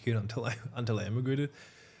average kid until I immigrated.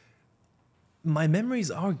 My memories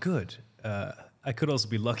are good. I could also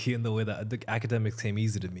be lucky in the way that the academics came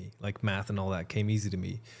easy to me, like math and all that came easy to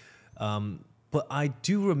me. But I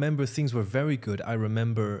do remember things were very good. I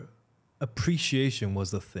remember appreciation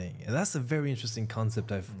was the thing. And that's a very interesting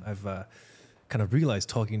concept I've kind of realized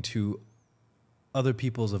talking to other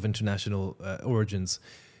peoples of international origins.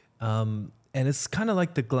 And it's kind of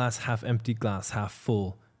like the glass half empty, glass half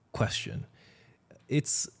full question.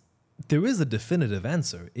 There is a definitive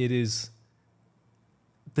answer. It is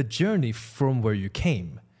the journey from where you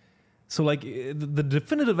came. So like the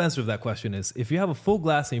definitive answer of that question is, if you have a full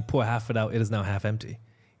glass and you pour half it out, it is now half empty.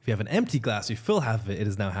 If you have an empty glass, you fill half of it, it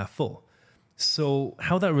is now half full. So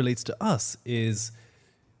how that relates to us is,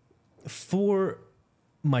 for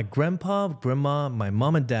my grandpa, grandma, my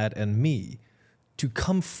mom and dad, and me to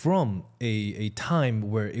come from a time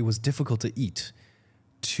where it was difficult to eat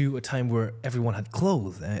to a time where everyone had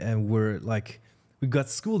clothes and we're like, we got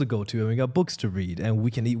school to go to and we got books to read and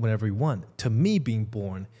we can eat whenever we want. To me being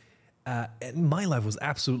born, and my life was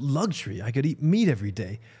absolute luxury. I could eat meat every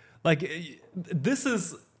day. Like, this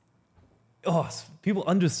is, people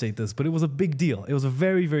understate this, but it was a big deal. It was a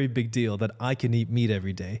very, very big deal that I can eat meat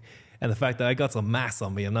every day. And the fact that I got some mass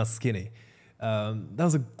on me, I'm not skinny. That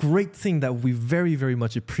was a great thing that we very, very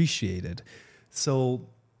much appreciated. So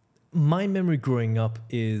my memory growing up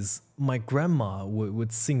is my grandma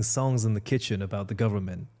would sing songs in the kitchen about the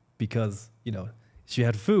government because, you know, she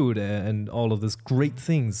had food and all of this great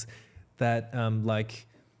things that like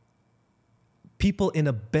people in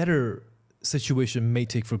a better situation may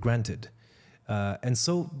take for granted. And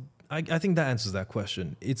so I think that answers that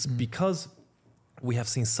question. It's because we have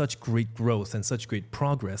seen such great growth and such great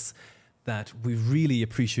progress that we really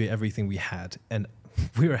appreciate everything we had. And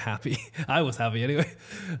we were happy. I was happy anyway.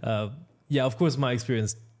 Yeah, of course, my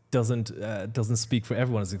experience doesn't speak for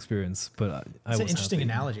everyone's experience, but I was It's an interesting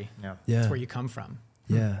happy. analogy. Yeah. That's where you come from.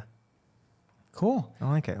 Yeah. Cool. I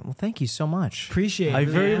like it. Well, thank you so much. Appreciate it. I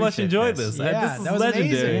very much appreciate enjoyed this. this. Yeah, This is that was legendary.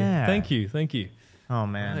 amazing. Yeah. Thank you. Oh,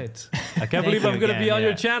 man. Right. I can't believe I'm you going to be again, on yeah.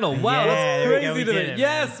 your channel. Wow, Yeah, that's there we go. crazy We to did me. it,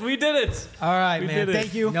 Yes, we did it. All right, We man. did it.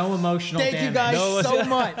 Thank you. No emotional Thank you damage. guys No, so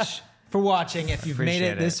much for watching. If you've made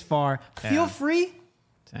Appreciate it this it. far, feel Yeah. free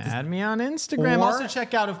to add me on Instagram. Or Also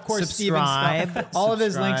check out, of course, Steven's subscribe. stuff. All of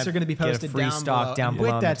his links are going to be Get a posted free down stock below. down And below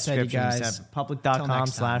with in that the said, you description. guys, Just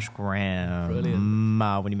public.com/gram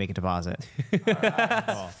Brilliant. when you make a deposit.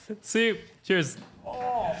 See you. Cheers.